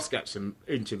playoffs, gets them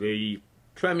into the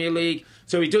Premier League.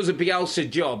 So he does a Bielsa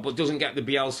job, but doesn't get the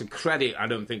Bielsa credit, I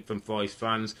don't think, from Forest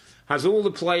fans. Has all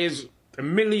the players,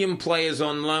 1 million players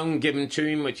on loan given to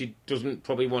him, which he doesn't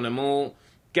probably want them all.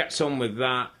 Gets on with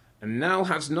that. And now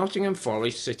has Nottingham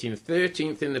Forest sitting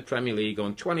 13th in the Premier League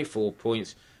on 24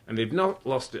 points. And they've not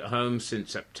lost at home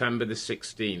since September the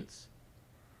 16th.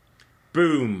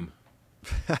 Boom.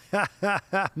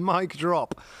 Mic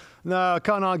drop. No, I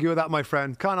can't argue with that, my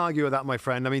friend. Can't argue with that, my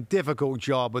friend. I mean, difficult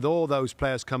job with all those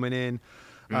players coming in.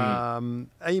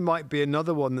 He might be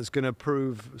another one that's going to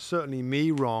prove certainly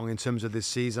me wrong in terms of this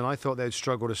season. I thought they'd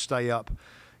struggle to stay up,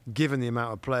 given the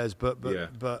amount of players, but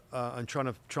and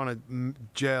trying to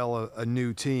gel a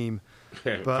new team.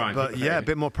 But yeah, a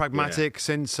bit more pragmatic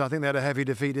since I think they had a heavy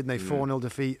defeat, didn't they? 4-0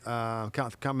 defeat.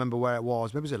 Can't remember where it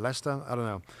was. Maybe it was at Leicester. I don't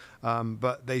know.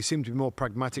 But they seem to be more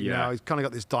pragmatic now. He's kind of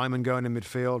got this diamond going in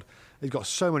midfield. He's got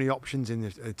so many options in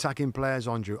the attacking players.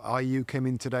 Andrew Ayew came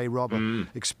in today, Rob,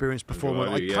 experienced performer.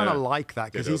 I kind of like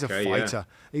that because he's a fighter.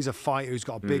 Yeah. He's a fighter who's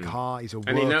got a big heart. He's a worker.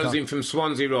 And he knows him from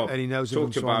Swansea, Rob. And he knows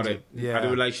him from Swansea. Talked about it. Yeah. Had a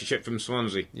relationship from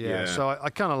Swansea. Yeah. So I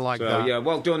kind of like that. Yeah,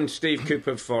 well done, Steve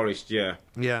Cooper of Forest, yeah.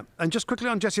 Yeah. And just quickly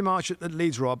on Jesse Marsch at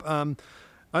Leeds, Rob.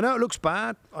 I know it looks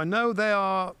bad. I know they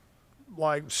are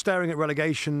like staring at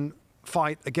relegation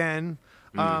fight again.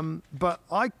 But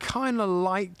I kind of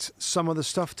liked some of the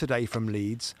stuff today from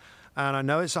Leeds, and I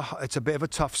know it's a bit of a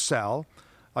tough sell.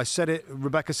 I said it.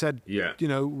 Rebecca said, Yeah. you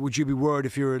know, would you be worried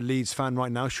if you're a Leeds fan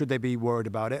right now? Should they be worried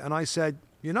about it? And I said,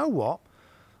 you know what?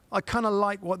 I kind of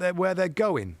like where they're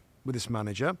going with this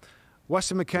manager.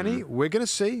 Weston McKennie, we're going to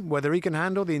see whether he can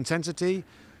handle the intensity,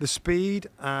 the speed,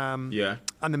 and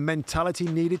the mentality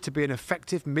needed to be an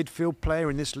effective midfield player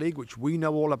in this league, which we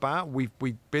know all about. We've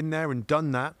been there and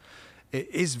done that. It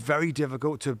is very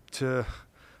difficult to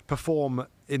perform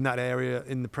in that area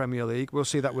in the Premier League. We'll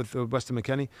see that with Weston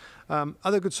McKennie.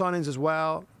 Other good signings as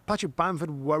well. Patrick Bamford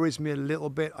worries me a little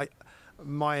bit.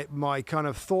 My kind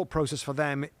of thought process for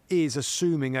them is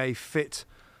assuming a fit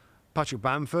Patrick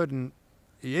Bamford, and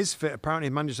he is fit. Apparently,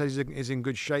 the manager says he's in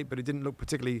good shape, but he didn't look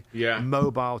particularly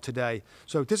mobile today.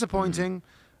 So disappointing.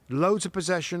 Loads of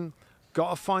possession.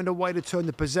 Got to find a way to turn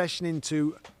the possession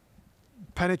into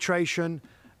penetration,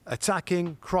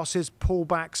 attacking, crosses,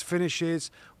 pullbacks,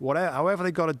 finishes, whatever. However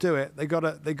they got to do it, they got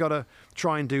to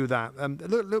try and do that.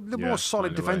 They're more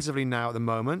solid defensively now at the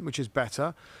moment, which is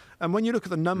better. And when you look at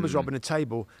the numbers, Rob, in the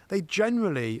table, they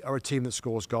generally are a team that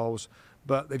scores goals,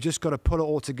 but they've just got to put it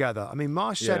all together. I mean,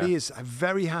 Marchetti is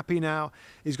very happy now.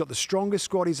 He's got the strongest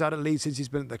squad he's had at Leeds since he's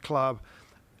been at the club.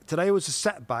 Today was a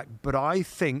setback, but I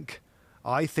think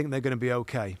they're going to be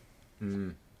okay.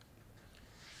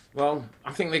 Well,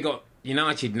 I think they got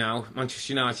United now.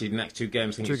 Manchester United next 2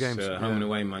 games. I think it's home and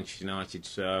away Manchester United.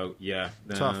 So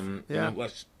tough.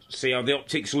 Let's see how the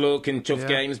optics look in tough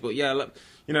games. But look,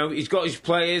 you know, he's got his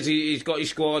players, he's got his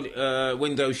squad.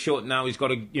 Window's shut now. He's got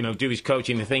to do his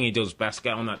coaching. The thing he does best: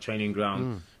 get on that training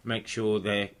ground, make sure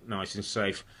they're nice and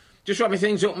safe. Just wrapping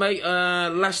things up, mate.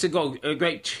 Leicester got a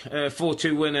great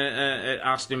 4-2 win at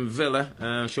Aston Villa.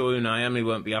 I'm sure Unai Emery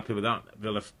won't be happy with that.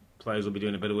 Villa players will be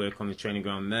doing a bit of work on the training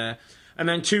ground there. And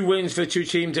then 2 wins for 2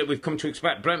 teams that we've come to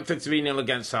expect. Brentford 3-0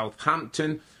 against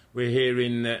Southampton. We're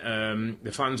hearing that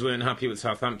the fans weren't happy with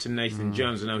Southampton. Nathan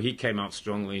Jones, I know he came out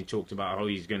strongly and talked about how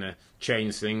he's going to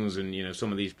change things, and you know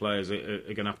some of these players are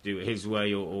going to have to do it his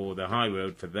way or the high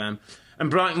road for them. And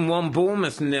Brighton won,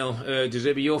 Bournemouth 0. Does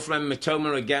it be your friend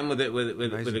Matoma again with a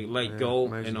late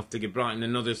goal, enough to give Brighton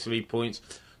another 3 points?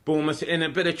 Bournemouth in a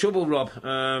bit of trouble, Rob.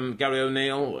 Gary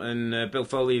O'Neill and Bill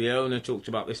Foley, the owner, talked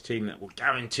about this team that were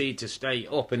guaranteed to stay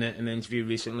up in an interview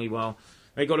recently. Well,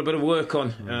 they got a bit of work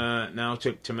on now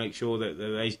to make sure that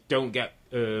they don't get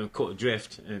caught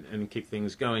adrift and keep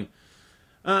things going.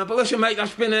 But listen, mate,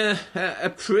 that's been a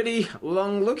pretty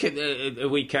long look at the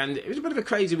weekend. It was a bit of a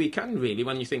crazy weekend, really,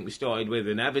 when you think we started with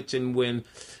an Everton win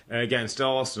against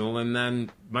Arsenal, and then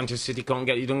Manchester City can't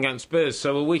get you done against Spurs.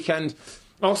 So a weekend,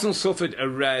 Arsenal suffered a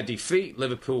rare defeat,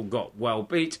 Liverpool got well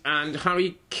beat, and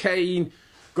Harry Kane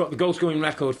got the goal-scoring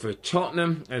record for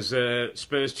Tottenham as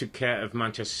Spurs took care of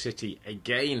Manchester City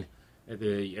again at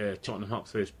the Tottenham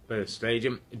Hotspur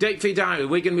Stadium. Date for your diary,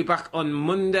 we're going to be back on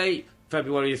Monday,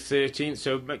 February the 13th,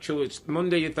 so make sure it's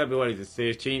Monday, February the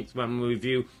 13th, when we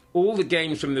review all the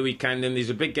games from the weekend, and there's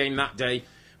a big game that day,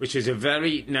 which is a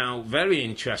very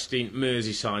interesting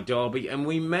Merseyside derby, and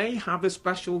we may have a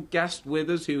special guest with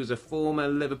us who is a former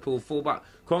Liverpool fullback.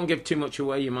 Can't give too much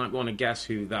away, you might want to guess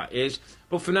who that is.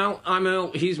 But for now, I'm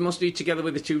Earle, he's Mustoe, together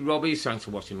with the 2 Robbies. Thanks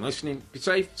for watching and listening. Be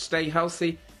safe, stay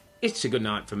healthy. It's a good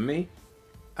night from me.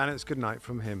 And it's good night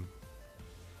from him.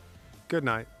 Good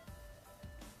night.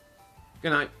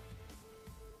 Good night.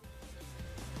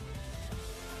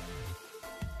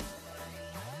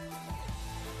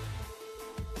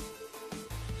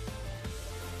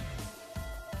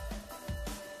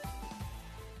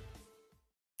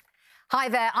 Hi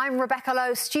there, I'm Rebecca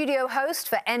Lowe, studio host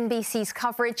for NBC's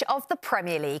coverage of the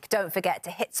Premier League. Don't forget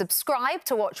to hit subscribe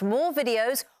to watch more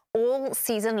videos all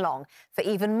season long. For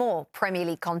even more Premier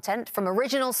League content, from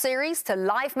original series to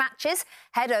live matches,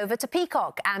 head over to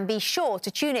Peacock and be sure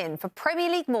to tune in for Premier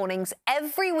League mornings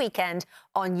every weekend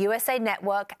on USA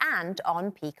Network and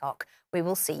on Peacock. We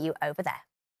will see you over there.